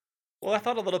to you? Well, I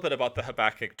thought a little bit about the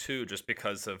Habakkuk too, just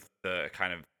because of the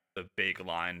kind of the big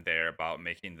line there about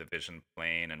making the vision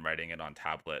plain and writing it on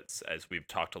tablets, as we've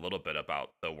talked a little bit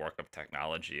about the work of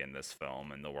technology in this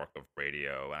film and the work of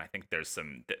radio, and I think there's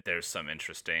some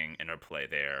interesting interplay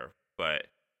there. But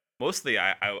mostly,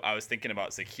 I was thinking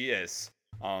about Zacchaeus,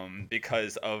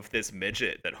 because of this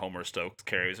midget that Homer Stokes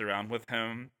carries around with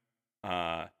him.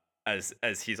 Uh,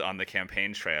 as he's on the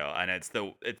campaign trail, and it's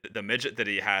the midget that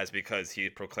he has because he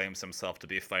proclaims himself to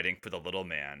be fighting for the little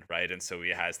man, right? And so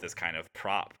he has this kind of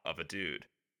prop of a dude,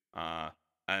 uh,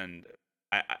 and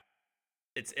I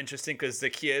it's interesting because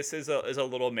Zacchaeus is a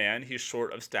little man. He's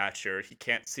short of stature. He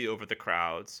can't see over the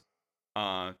crowds,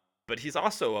 uh, but he's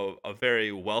also a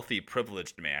very wealthy,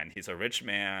 privileged man. He's a rich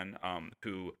man,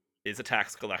 who is a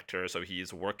tax collector, so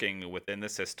he's working within the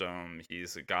system.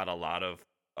 He's got a lot of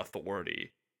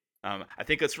authority. I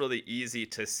think it's really easy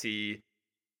to see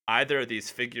either of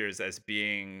these figures as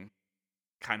being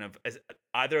kind of as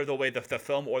either the way the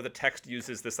film or the text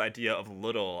uses this idea of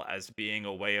little as being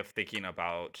a way of thinking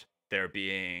about their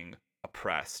being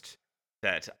oppressed.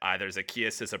 That either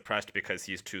Zacchaeus is oppressed because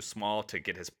he's too small to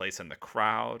get his place in the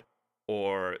crowd,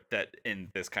 or that in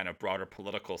this kind of broader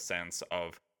political sense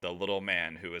of the little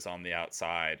man who is on the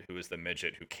outside, who is the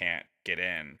midget who can't get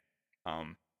in.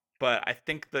 Um, but I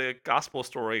think the gospel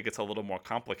story gets a little more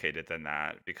complicated than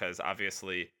that, because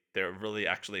obviously they're really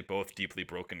actually both deeply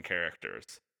broken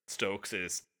characters. Stokes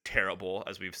is terrible,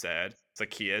 as we've said.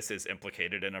 Zacchaeus is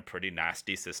implicated in a pretty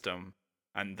nasty system.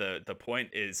 And the point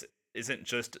isn't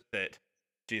just that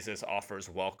Jesus offers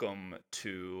welcome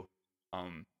to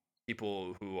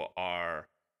people who are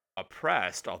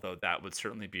oppressed, although that would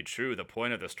certainly be true. The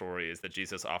point of the story is that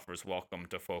Jesus offers welcome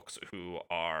to folks who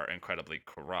are incredibly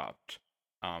corrupt.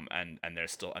 And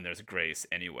there's grace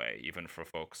anyway, even for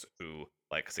folks who,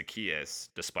 like Zacchaeus,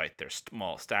 despite their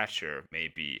small stature, may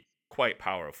be quite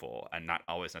powerful and not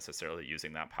always necessarily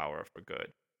using that power for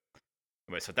good.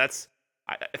 Anyway, so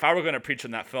if I were going to preach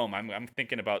in that film, I'm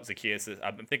thinking about Zacchaeus.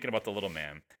 I'm thinking about the little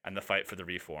man and the fight for the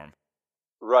reform.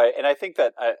 Right, and I think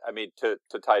that I mean to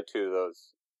tie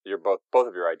those both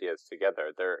of your ideas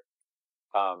together,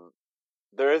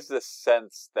 there is this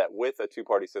sense that with a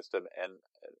two-party system and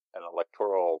an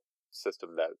electoral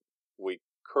system that we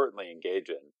currently engage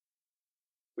in,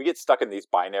 we get stuck in these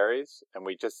binaries, and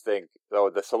we just think, oh,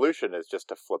 the solution is just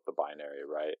to flip the binary,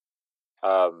 right?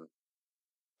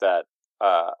 That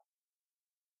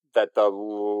that the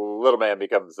little man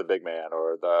becomes the big man,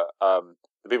 or the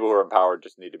people who are empowered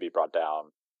just need to be brought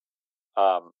down.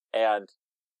 And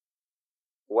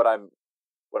what I'm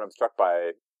struck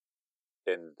by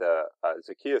in the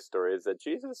Zacchaeus story is that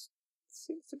Jesus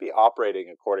seems to be operating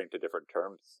according to different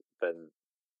terms than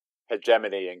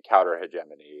hegemony and counter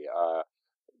hegemony,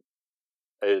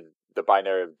 the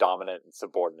binary of dominant and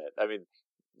subordinate. I mean,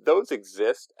 those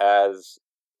exist as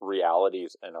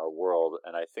realities in our world,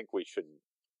 and I think we should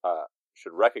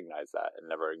recognize that and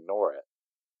never ignore it.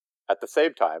 At the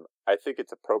same time, I think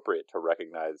it's appropriate to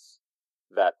recognize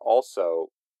that also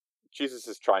Jesus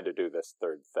is trying to do this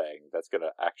third thing that's going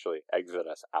to actually exit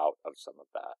us out of some of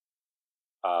that.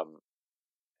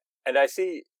 And I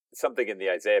see something in the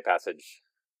Isaiah passage,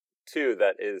 too,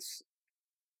 that is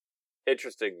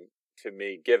interesting to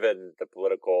me, given the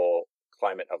political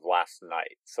climate of last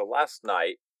night. So last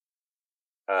night,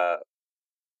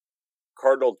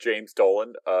 Cardinal James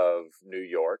Dolan of New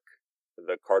York,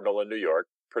 the Cardinal in New York,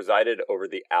 presided over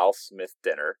the Al Smith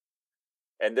dinner.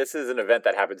 And this is an event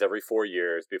that happens every 4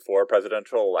 years before a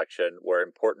presidential election, where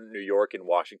important New York and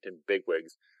Washington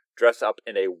bigwigs dress up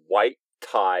in a white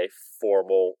tie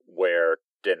formal wear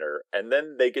dinner, and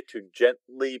then they get to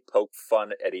gently poke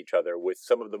fun at each other with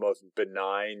some of the most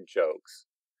benign jokes.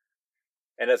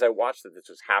 And as I watched that this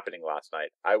was happening last night,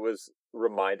 I was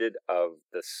reminded of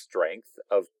the strength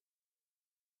of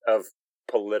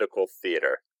political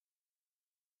theater.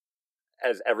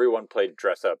 As everyone played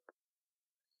dress up,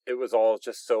 it was all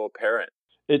just so apparent.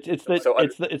 It's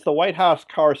the White House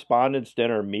Correspondents'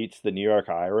 Dinner meets the New York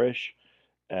Irish,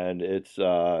 and it's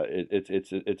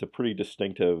a pretty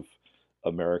distinctive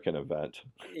American event.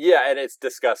 Yeah, and it's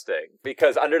disgusting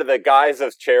because under the guise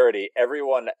of charity,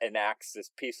 everyone enacts this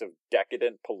piece of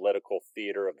decadent political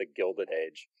theater of the Gilded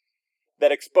Age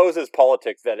that exposes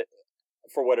politics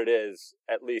for what it is,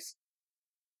 at least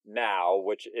now,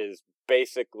 which is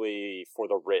basically for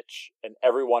the rich, and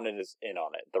everyone is in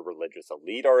on it. The religious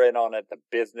elite are in on it, the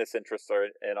business interests are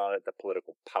in on it, the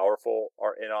political powerful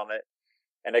are in on it.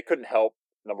 And I couldn't help,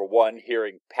 number one,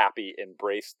 hearing Pappy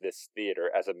embrace this theater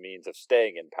as a means of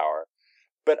staying in power.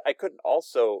 But I couldn't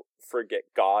also forget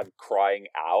God crying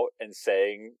out and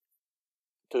saying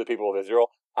to the people of Israel,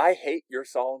 I hate your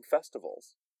solemn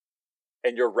festivals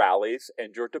and your rallies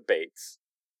and your debates.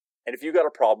 And if you got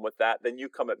a problem with that, then you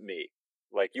come at me.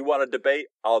 Like, you want to debate?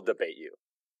 I'll debate you.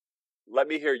 Let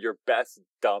me hear your best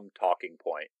dumb talking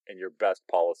point and your best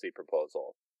policy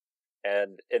proposal.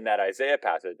 And in that Isaiah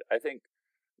passage, I think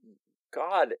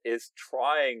God is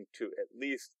trying to at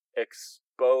least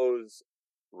expose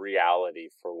reality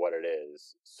for what it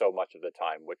is so much of the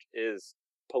time, which is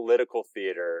political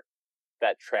theater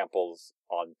that tramples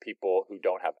on people who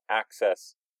don't have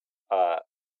access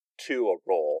to a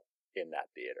role in that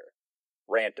theater.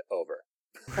 Rant over.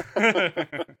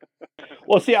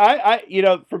 Well, see,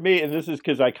 for me, and this is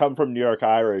because I come from New York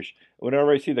Irish,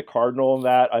 whenever I see the Cardinal in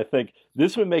that, I think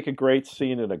this would make a great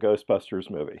scene in a Ghostbusters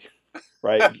movie,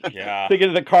 right? Yeah. Thinking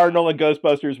of the Cardinal in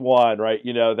Ghostbusters 1, right?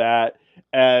 That,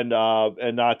 and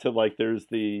not to, like, there's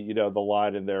the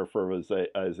line in there for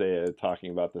Isaiah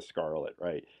talking about the scarlet,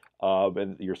 right?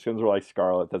 And your sins are like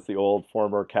scarlet. That's the old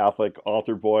former Catholic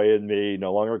altar boy in me,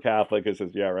 no longer Catholic, who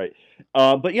says, yeah, right.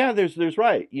 But yeah, there's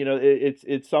right.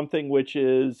 It's something which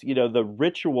is, the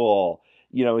ritual.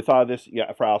 We thought of this,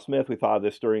 for Al Smith, we thought of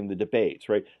this during the debates,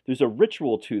 right? There's a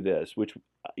ritual to this, which,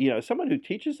 someone who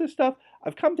teaches this stuff,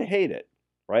 I've come to hate it,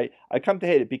 right? I come to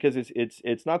hate it because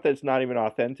it's not that it's not even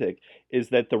authentic, is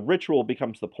that the ritual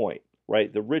becomes the point.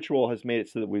 Right, the ritual has made it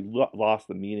so that we lost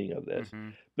the meaning of this. Mm-hmm.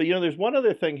 But there's one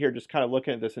other thing here, just kind of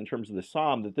looking at this in terms of the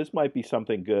psalm, that this might be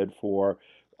something good for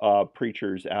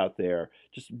preachers out there.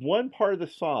 Just one part of the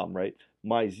psalm, right?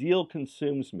 My zeal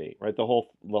consumes me, right? The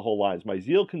whole lines. My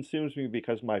zeal consumes me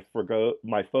because my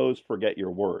foes forget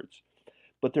your words.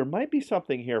 But there might be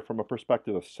something here from a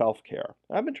perspective of self-care.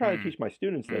 I've been trying to teach my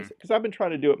students this because I've been trying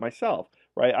to do it myself,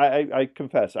 right? I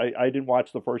confess, I didn't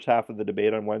watch the first half of the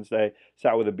debate on Wednesday,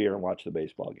 sat with a beer and watched the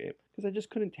baseball game because I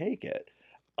just couldn't take it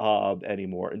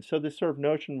anymore. And so this sort of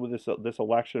notion with this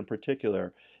election in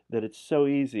particular, that it's so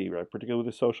easy, right? Particularly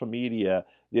with the social media,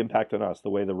 the impact on us, the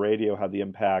way the radio had the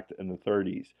impact in the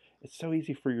 30s. It's so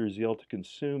easy for your zeal to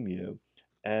consume you,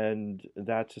 and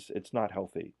it's not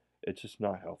healthy. It's just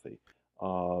not healthy.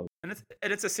 And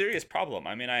it's a serious problem.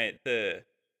 I mean, I've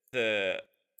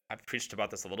preached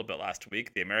about this a little bit last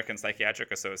week. The American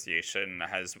Psychiatric Association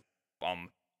has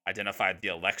identified the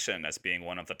election as being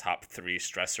one of the top 3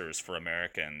 stressors for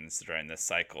Americans during this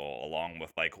cycle, along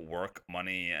with like work,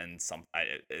 money, and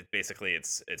basically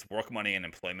it's work, money, and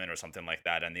employment or something like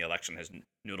that. And the election has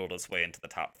noodled its way into the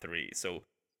top 3, so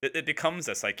it becomes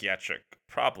a psychiatric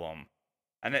problem.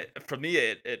 And for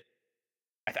me,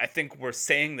 I think we're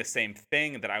saying the same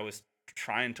thing that I was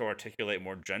trying to articulate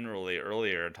more generally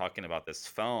earlier, talking about this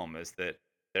film, is that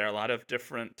there are a lot of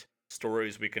different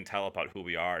stories we can tell about who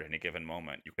we are at any given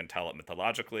moment. You can tell it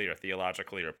mythologically or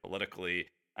theologically or politically,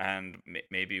 and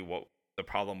maybe what the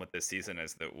problem with this season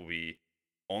is that we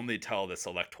only tell this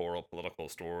electoral political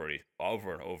story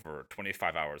over and over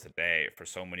 25 hours a day for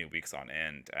so many weeks on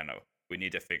end, and we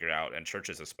need to figure out, and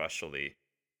churches especially,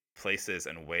 places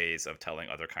and ways of telling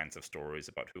other kinds of stories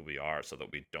about who we are so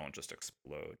that we don't just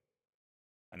explode.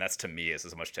 And that's, to me, is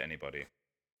as much to anybody.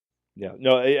 Yeah,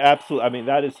 no, absolutely. I mean,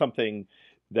 that is something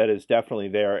that is definitely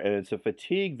there, and it's a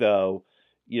fatigue, though,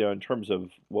 in terms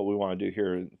of what we want to do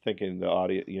here, thinking the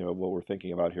audio, what we're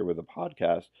thinking about here with the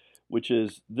podcast, which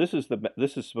is this is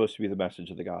supposed to be the message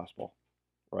of the gospel,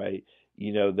 right?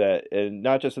 That, and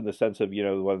not just in the sense of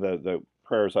one of the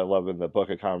prayers I love in the Book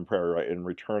of Common Prayer, right? In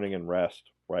returning and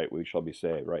rest, right, we shall be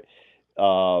saved, right?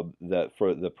 That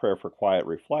for the prayer for quiet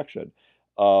reflection.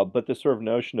 But this sort of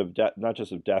notion of death, not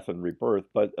just of death and rebirth,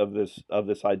 but of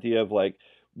this idea of like,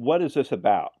 what is this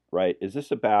about, right? Is this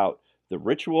about the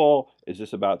ritual? Is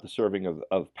this about the serving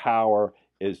of power?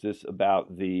 Is this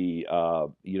about the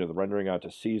the rendering on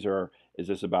to Caesar? Is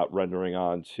this about rendering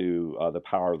on to the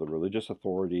power of the religious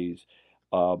authorities?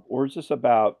 Or is this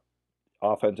about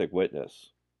authentic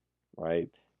witness, right?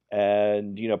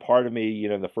 And part of me,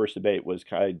 the first debate was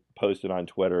kind of posted on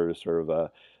Twitter, sort of a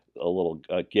little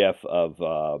GIF of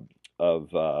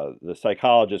the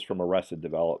psychologist from Arrested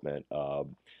Development,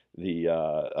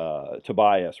 the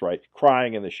Tobias, right,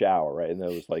 crying in the shower, right, and there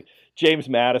was like James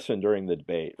Madison during the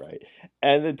debate, right,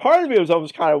 and then part of me was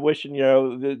almost kind of wishing,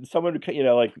 that someone,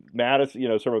 like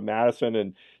Madison, sort of Madison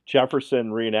and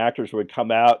Jefferson reenactors would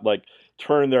come out, like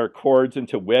turn their cords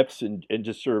into whips and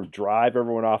just sort of drive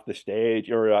everyone off the stage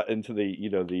or into the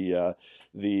in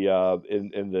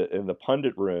the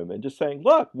pundit room and just saying,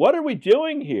 look, what are we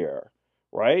doing here,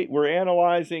 right? We're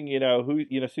analyzing, who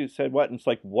who said what, and it's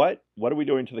like, what are we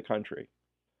doing to the country,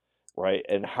 right?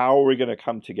 And how are we going to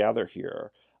come together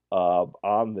here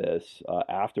on this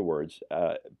afterwards?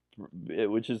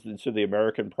 Which is so the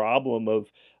American problem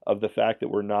of the fact that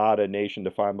we're not a nation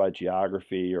defined by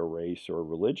geography or race or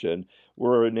religion.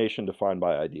 We're a nation defined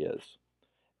by ideas,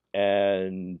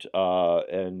 and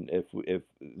if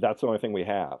that's the only thing we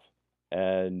have,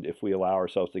 and if we allow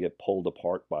ourselves to get pulled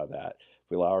apart by that,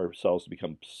 if we allow ourselves to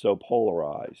become so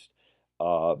polarized,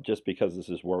 just because this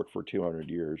has worked for 200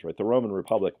 years, right? The Roman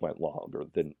Republic went longer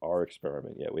than our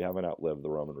experiment yet. We haven't outlived the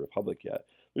Roman Republic yet.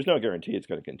 There's no guarantee it's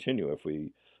going to continue if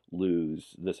we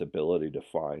lose this ability to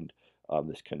find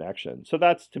this connection. So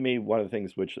that's, to me, one of the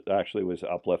things which actually was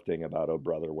uplifting about "Oh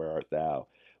Brother, Where Art Thou?"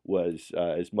 was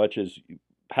as much as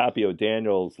Happy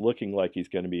O'Daniel's looking like he's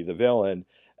going to be the villain,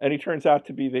 and he turns out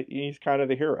to be he's kind of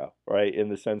the hero, right? In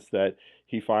the sense that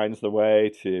he finds the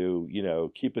way to,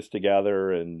 keep us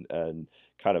together and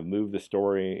kind of move the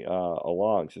story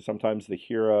along. So sometimes the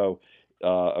hero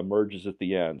emerges at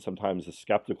the end. Sometimes the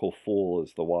skeptical fool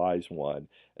is the wise one,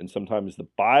 and sometimes the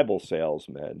Bible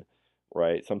salesman,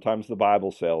 right? Sometimes the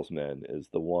Bible salesman is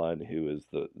the one who is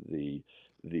the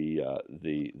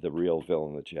real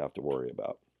villain that you have to worry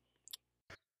about.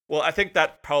 Well, I think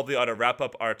that probably ought to wrap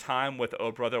up our time with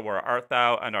 "Oh Brother, Where Art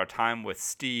Thou?" and our time with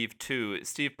Steve, too.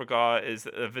 Steve Bergaw is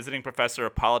a visiting professor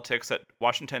of politics at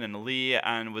Washington and Lee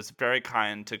and was very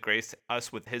kind to grace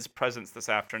us with his presence this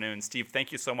afternoon. Steve,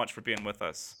 thank you so much for being with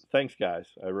us. Thanks, guys.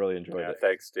 I really enjoyed it.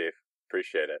 Thanks, Steve.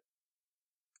 Appreciate it.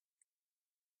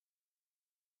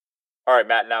 All right,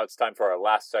 Matt, now it's time for our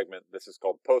last segment. This is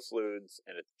called Postludes,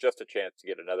 and it's just a chance to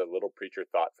get another little preacher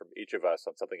thought from each of us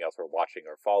on something else we're watching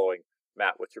or following.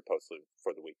 Matt, what's your postlude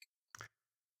for the week?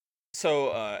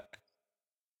 So,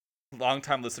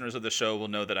 longtime listeners of the show will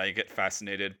know that I get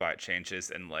fascinated by changes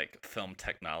in like film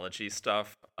technology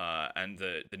stuff. And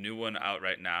the new one out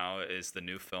right now is the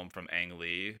new film from Ang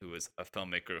Lee, who is a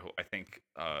filmmaker who I think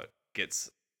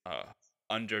gets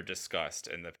under discussed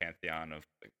in the pantheon of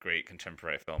great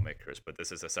contemporary filmmakers. But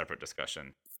this is a separate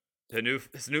discussion.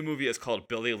 His new movie is called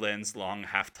Billy Lynn's Long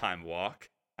Halftime Walk.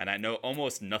 And I know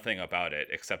almost nothing about it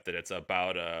except that it's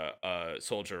about a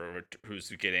soldier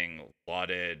who's getting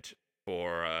lauded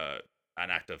for an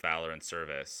act of valor and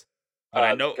service. But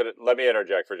I know. Let me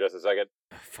interject for just a second.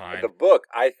 Fine. The book,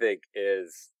 I think,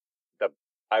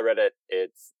 I read it.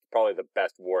 It's probably the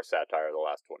best war satire of the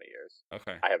last 20 years.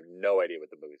 Okay. I have no idea what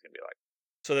the movie's going to be like.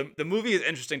 So the movie is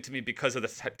interesting to me because of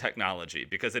the technology,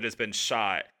 because it has been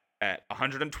shot at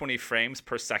 120 frames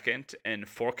per second in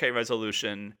 4K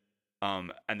resolution.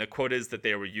 And the quote is that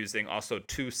they were using also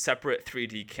 2 separate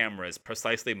 3D cameras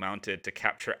precisely mounted to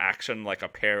capture action like a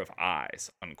pair of eyes,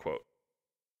 unquote.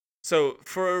 So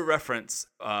for reference,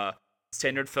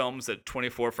 standard films at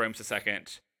 24 frames a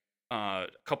second. A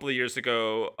couple of years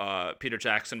ago, Peter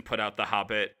Jackson put out The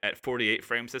Hobbit at 48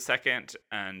 frames a second,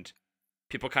 and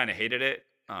people kind of hated it.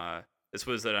 This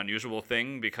was an unusual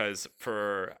thing because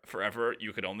for forever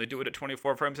you could only do it at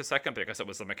 24 frames a second because it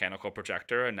was a mechanical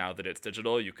projector, and now that it's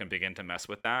digital, you can begin to mess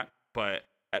with that. But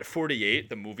at 48,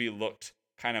 the movie looked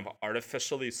kind of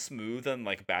artificially smooth and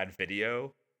like bad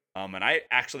video. And I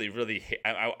actually really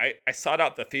I sought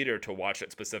out the theater to watch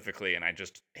it specifically, and I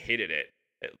just hated it.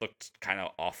 It looked kind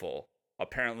of awful.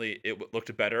 Apparently, it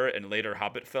looked better in later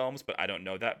Hobbit films, but I don't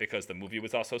know that because the movie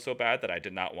was also so bad that I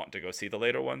did not want to go see the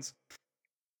later ones.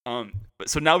 But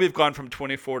so now we've gone from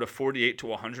 24 to 48 to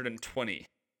 120.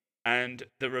 And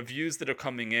the reviews that are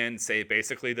coming in say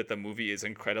basically that the movie is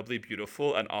incredibly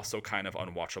beautiful and also kind of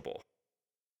unwatchable.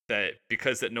 That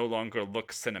because it no longer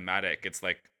looks cinematic, it's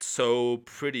like so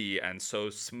pretty and so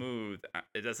smooth,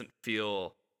 it doesn't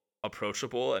feel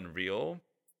approachable and real.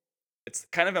 It's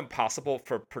kind of impossible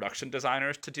for production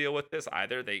designers to deal with this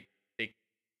either. They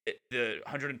the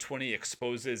 120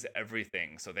 exposes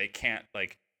everything, so they can't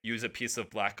like use a piece of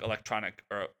black electronic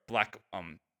or black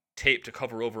tape to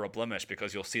cover over a blemish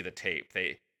because you'll see the tape.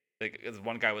 They like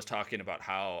one guy was talking about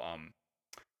how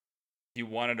he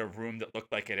wanted a room that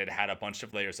looked like it had had a bunch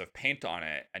of layers of paint on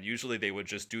it, and usually they would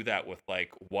just do that with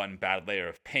like one bad layer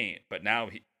of paint. But now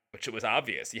which it was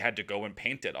obvious, he had to go and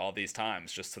paint it all these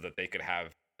times just so that they could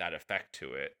have that effect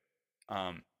to it.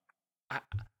 Um, I,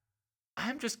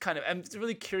 I'm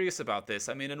really curious about this.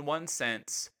 I mean, in one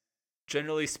sense,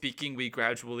 generally speaking, we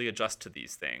gradually adjust to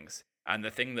these things. And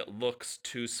the thing that looks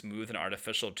too smooth and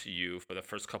artificial to you for the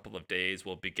first couple of days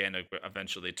will begin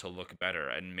eventually to look better.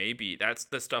 And maybe that's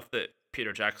the stuff that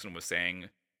Peter Jackson was saying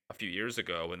a few years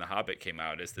ago when The Hobbit came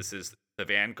out, is this is the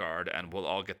vanguard and we'll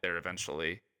all get there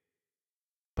eventually.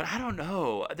 But I don't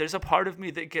know. There's a part of me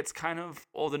that gets kind of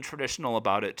old and traditional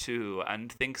about it too,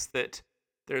 and thinks that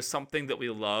there's something that we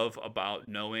love about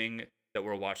knowing that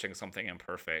we're watching something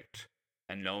imperfect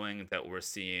and knowing that we're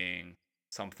seeing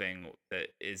something that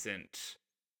isn't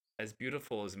as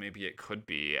beautiful as maybe it could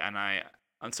be. And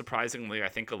unsurprisingly, I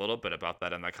think a little bit about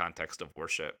that in the context of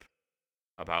worship,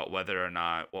 about whether or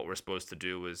not what we're supposed to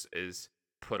do is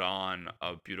put on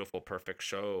a beautiful, perfect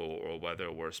show, or whether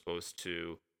we're supposed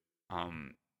to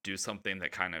do something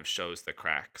that kind of shows the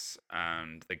cracks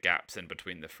and the gaps in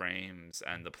between the frames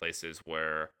and the places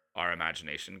where our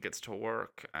imagination gets to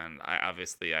work. And I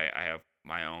have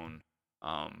my own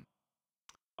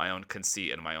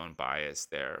conceit and my own bias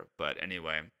there. But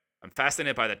anyway, I'm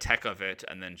fascinated by the tech of it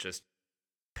and then just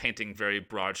painting very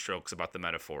broad strokes about the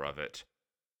metaphor of it.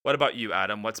 What about you,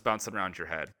 Adam? What's bouncing around your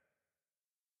head?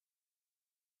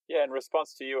 Yeah, in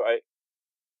response to you,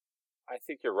 I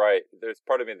think you're right. There's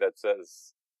part of me that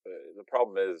says the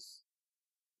problem is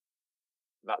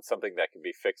not something that can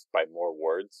be fixed by more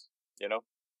words, you know?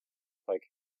 Like,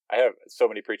 I have so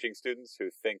many preaching students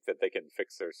who think that they can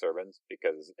fix their sermons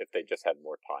because if they just had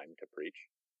more time to preach.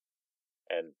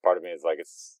 And part of me is like,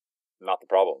 it's not the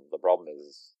problem. The problem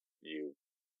is you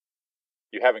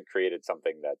haven't created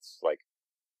something that's like,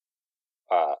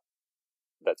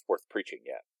 that's worth preaching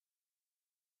yet.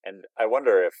 And I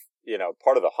wonder if,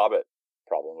 part of the Hobbit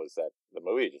problem was that the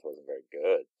movie just wasn't very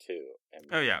good too. And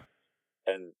Oh yeah.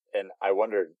 And I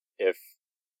wondered if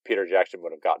Peter Jackson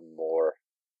would have gotten more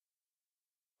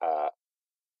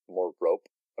rope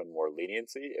and more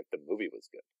leniency if the movie was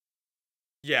good.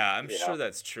 Yeah, I'm sure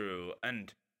that's true.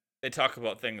 And they talk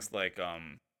about things like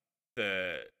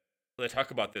they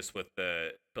talk about this with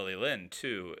the Billy Lynn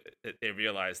too. They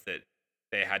realized that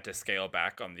they had to scale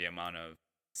back on the amount of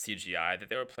CGI that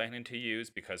they were planning to use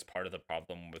because part of the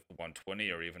problem with 120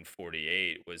 or even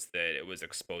 48 was that it was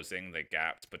exposing the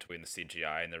gaps between the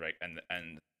CGI and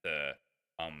the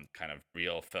kind of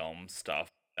real film stuff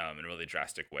in really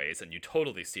drastic ways. And you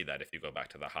totally see that if you go back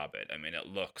to The Hobbit. I mean, it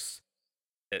looks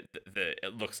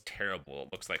terrible. It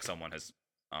looks like someone has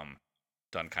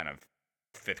done kind of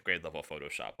 5th grade level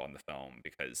Photoshop on the film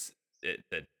because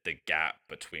the gap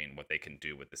between what they can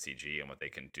do with the CG and what they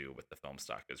can do with the film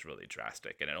stock is really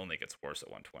drastic, and it only gets worse at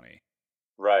 120.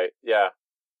 Right. Yeah.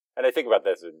 And I think about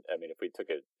this, and I mean, if we took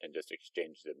it and just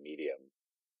exchanged the medium,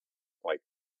 like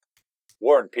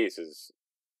War and Peace is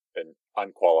an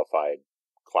unqualified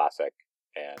classic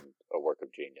and a work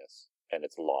of genius, and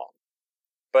it's long,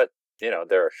 but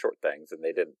there are short things, and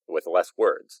they did with less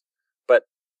words. But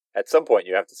at some point,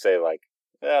 you have to say like,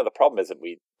 the problem isn't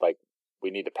we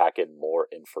need to pack in more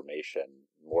information,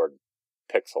 more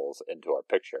pixels into our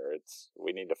picture.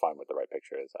 We need to find what the right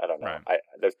picture is. I don't know. Right.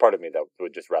 There's part of me that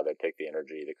would just rather take the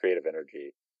creative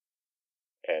energy,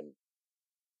 and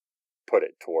put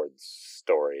it towards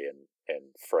story and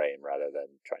frame rather than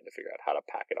trying to figure out how to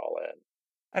pack it all in.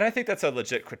 And I think that's a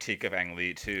legit critique of Ang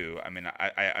Lee too. I mean,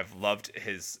 I've loved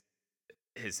his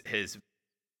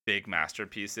big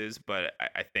masterpieces, but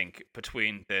I think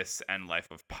between this and Life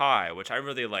of Pi, which I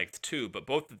really liked too, but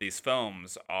both of these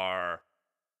films are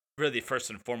really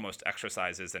first and foremost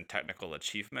exercises in technical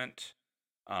achievement,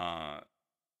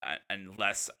 and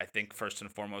less, I think, first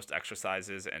and foremost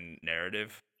exercises in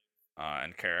narrative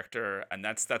and character, and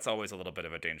that's always a little bit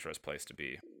of a dangerous place to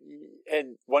be.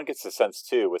 And one gets the sense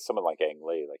too with someone like Ang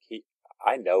Lee, like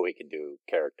I know he can do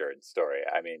character and story.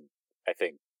 I mean,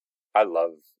 I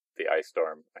love The Ice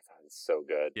Storm. I thought it's so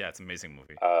good. Yeah, it's an amazing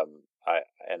movie.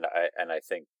 I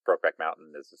think Brokeback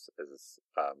Mountain is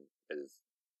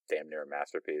damn near a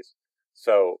masterpiece.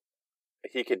 So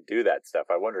he can do that stuff.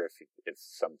 I wonder if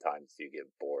sometimes you get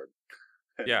bored.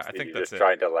 Yeah, I think you're that's just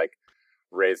trying to like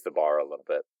raise the bar a little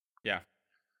bit. Yeah.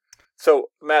 So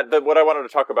Matt, what I wanted to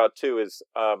talk about too is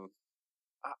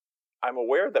I'm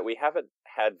aware that we haven't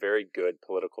had very good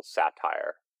political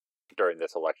satire during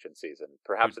this election season,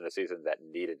 perhaps in a season that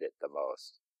needed it the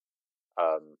most.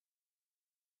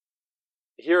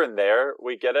 Here and there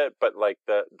we get it, but like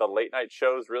the late night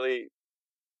shows really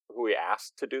who we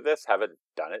asked to do this haven't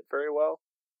done it very well.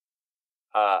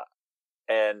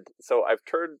 And so I've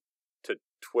turned to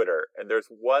Twitter, and there's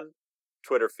one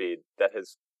Twitter feed that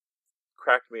has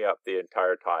cracked me up the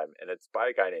entire time, and it's by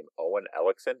a guy named Owen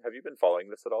Ellickson. Have you been following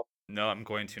this at all? No, I'm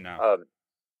going to now.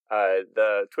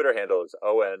 The Twitter handle is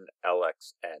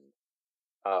ONLXN.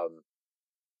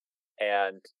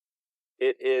 And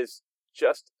it is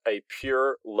just a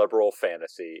pure liberal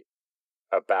fantasy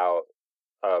about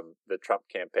the Trump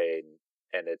campaign,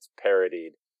 and it's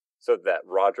parodied so that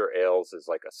Roger Ailes is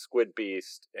like a squid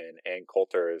beast, and Ann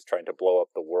Coulter is trying to blow up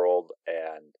the world,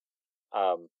 and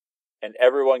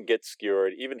everyone gets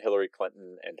skewered, even Hillary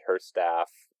Clinton and her staff,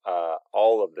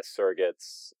 all of the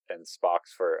surrogates and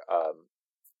Spocks for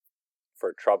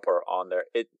Trump are on there.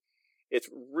 It's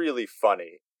really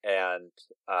funny, and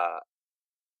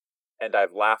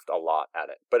I've laughed a lot at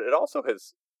it. But it also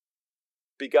has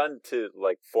begun to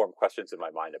like form questions in my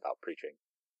mind about preaching,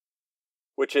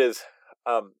 which is,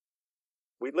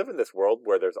 we live in this world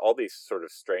where there's all these sort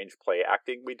of strange play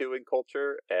acting we do in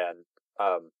culture, and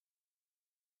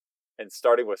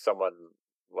starting with someone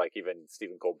like even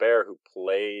Stephen Colbert, who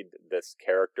played this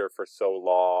character for so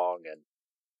long, and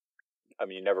I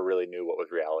mean, you never really knew what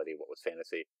was reality, what was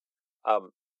fantasy.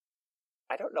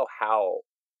 I don't know how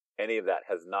any of that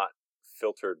has not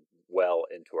filtered well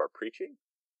into our preaching.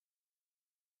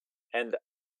 And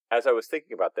as I was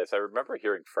thinking about this, I remember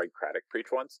hearing Fred Craddock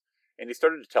preach once, and he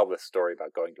started to tell this story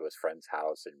about going to his friend's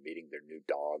house and meeting their new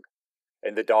dog.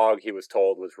 And the dog, he was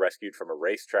told, was rescued from a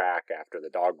racetrack after the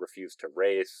dog refused to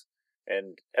race.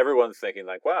 And everyone's thinking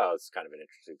like, wow, it's kind of an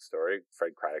interesting story.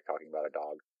 Fred Craddock talking about a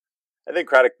dog. And then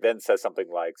Craddock then says something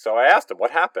like, so I asked him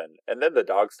what happened. And then the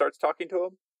dog starts talking to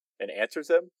him and answers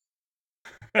him.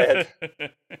 And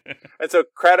so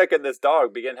Craddock and this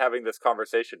dog begin having this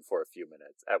conversation for a few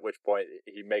minutes, at which point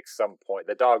he makes some point.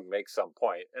 The dog makes some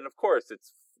point. And of course,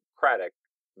 it's Craddock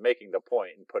making the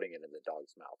point and putting it in the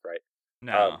dog's mouth, right?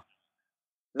 No.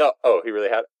 No. Oh, he really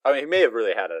had. I mean, he may have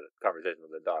really had a conversation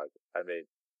with the dog. I mean,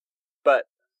 but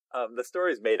the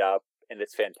story's made up and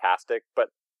it's fantastic. But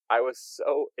I was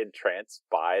so entranced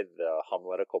by the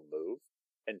homiletical move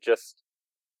and just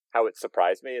how it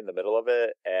surprised me in the middle of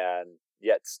it, and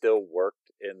yet still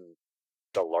worked in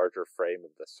the larger frame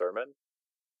of the sermon.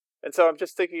 And so I'm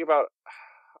just thinking about,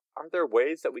 are there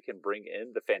ways that we can bring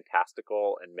in the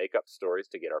fantastical and make up stories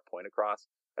to get our point across?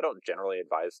 I don't generally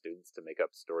advise students to make up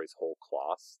stories whole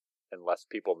cloth unless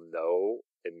people know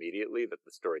immediately that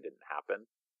the story didn't happen.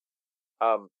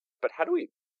 But how do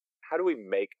we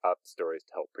make up stories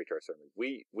to help preach our sermons?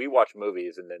 We watch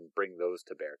movies and then bring those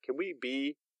to bear. Can we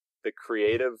be the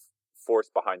creative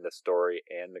force behind the story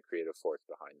and the creative force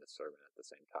behind the sermon at the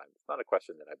same time? It's not a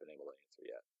question that I've been able to answer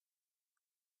yet.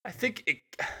 I think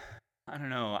I don't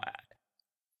know.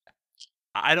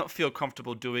 I don't feel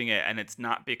comfortable doing it, and it's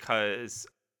not because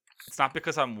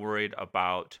I'm worried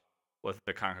about whether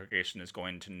the congregation is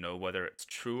going to know whether it's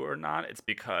true or not. It's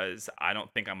because I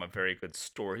don't think I'm a very good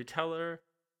storyteller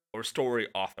or story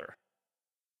author.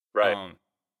 Right.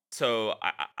 So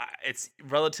it's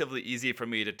relatively easy for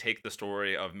me to take the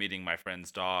story of meeting my friend's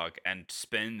dog and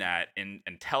spin that and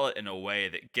tell it in a way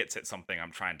that gets at something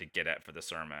I'm trying to get at for the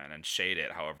sermon and shade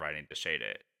it however I need to shade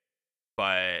it.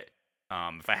 But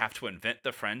if I have to invent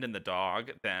the friend and the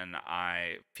dog, then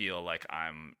I feel like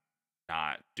I'm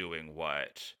not doing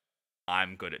what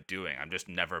I'm good at doing. I've just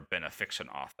never been a fiction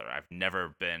author. I've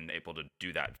never been able to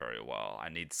do that very well. I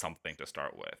need something to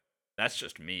start with. That's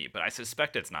just me, but I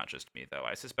suspect it's not just me, though.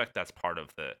 I suspect that's part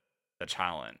of the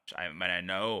challenge. I mean, I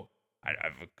know I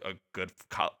have a good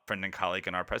friend and colleague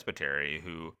in our presbytery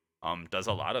who does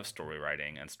a lot of story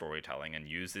writing and storytelling and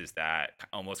uses that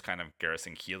almost kind of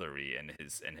Garrison Keillor-y in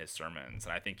his sermons,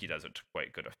 and I think he does it to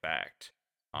quite good effect.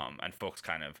 And folks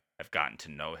kind of have gotten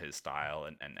to know his style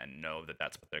and know that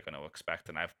that's what they're going to expect,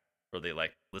 and I've really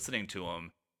liked listening to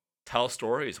him tell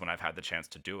stories when I've had the chance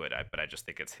to do it. But I just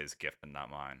think it's his gift and not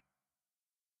mine.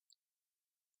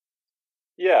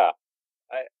 Yeah,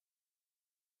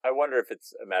 I wonder if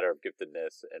it's a matter of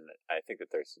giftedness, and I think that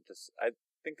there's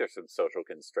some social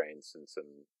constraints and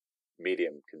some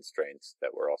medium constraints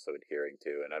that we're also adhering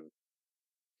to. And I'm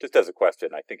just as a question,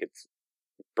 I think it's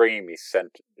bringing me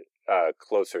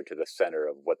closer to the center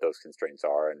of what those constraints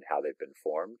are and how they've been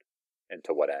formed and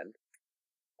to what end.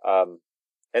 And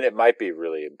it might be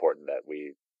really important that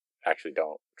we actually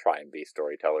don't try and be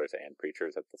storytellers and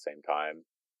preachers at the same time,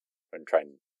 and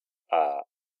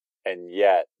and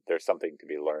yet there's something to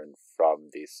be learned from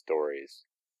these stories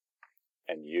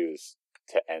and use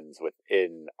to ends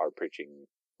within our preaching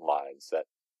lives that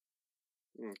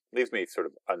leaves me sort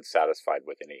of unsatisfied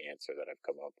with any answer that I've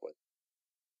come up with.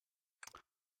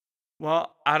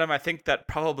 Well, Adam, I think that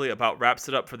probably about wraps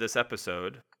it up for this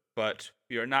episode, but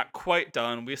we are not quite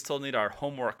done. We still need our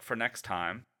homework for next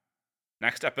time.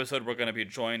 Next episode, we're going to be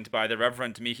joined by the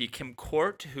Reverend Mihi Kim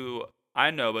Court, who I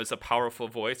know is a powerful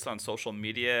voice on social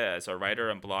media as a writer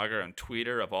and blogger and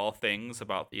tweeter of all things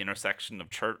about the intersection of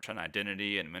church and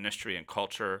identity and ministry and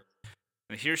culture.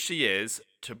 And here she is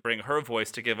to bring her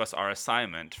voice to give us our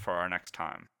assignment for our next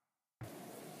time.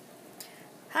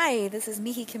 Hi, this is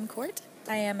Mihi Kim Court.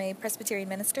 I am a Presbyterian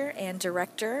minister and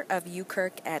director of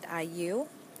UKirk at IU,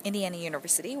 Indiana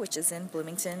University, which is in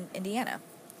Bloomington, Indiana.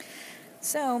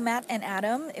 So, Matt and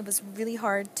Adam, it was really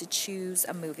hard to choose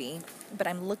a movie, but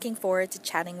I'm looking forward to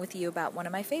chatting with you about one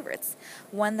of my favorites.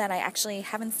 One that I actually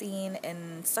haven't seen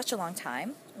in such a long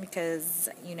time because,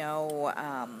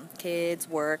 kids,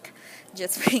 work,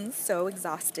 just being so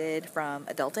exhausted from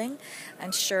adulting.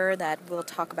 I'm sure that we'll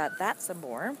talk about that some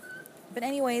more. But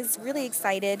anyways, really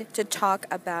excited to talk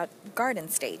about Garden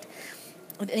State,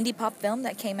 an indie pop film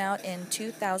that came out in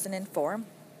 2004.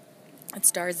 It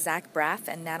stars Zach Braff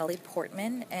and Natalie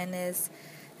Portman and is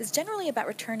generally about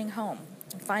returning home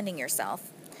and finding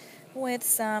yourself, with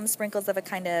some sprinkles of a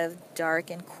kind of dark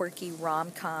and quirky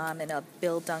rom-com in a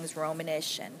Bill Dung's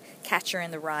Romanish and Catcher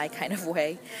in the Rye kind of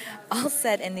way, all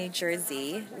set in New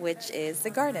Jersey, which is the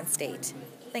Garden State.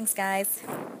 Thanks, guys.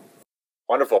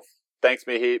 Wonderful. Thanks,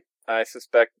 Mihi. I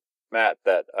suspect, Matt,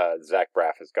 that Zach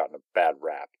Braff has gotten a bad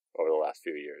rap over the last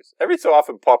few years. Every so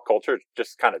often, pop culture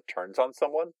just kind of turns on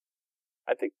someone.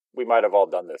 I think we might have all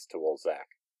done this to old Zach,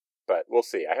 but we'll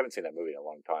see. I haven't seen that movie in a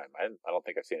long time. I don't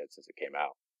think I've seen it since it came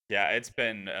out. Yeah, it's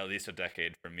been at least a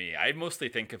decade for me. I mostly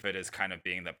think of it as kind of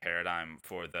being the paradigm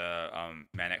for the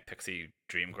manic pixie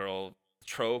dream girl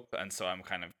trope, and so I'm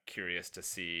kind of curious to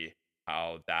see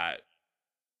how that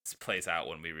plays out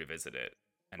when we revisit it.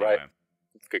 Anyway. Right.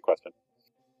 That's a good question.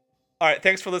 All right,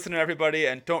 thanks for listening, everybody,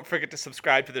 and don't forget to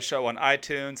subscribe to the show on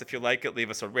iTunes. If you like it,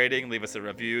 leave us a rating, leave us a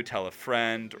review, tell a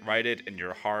friend, write it in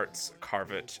your hearts,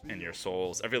 carve it in your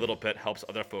souls. Every little bit helps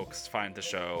other folks find the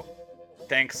show.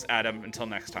 Thanks, Adam. Until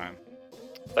next time.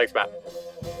 Thanks, Matt.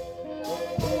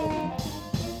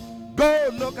 Go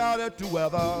look out at the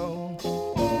weather.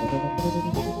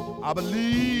 I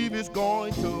believe it's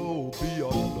going to be a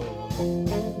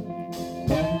love.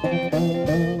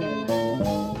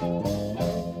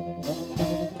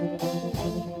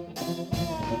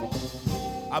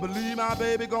 I believe my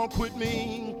baby gonna quit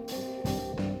me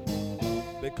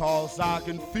because I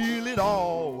can feel it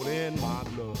all in my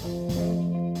blood.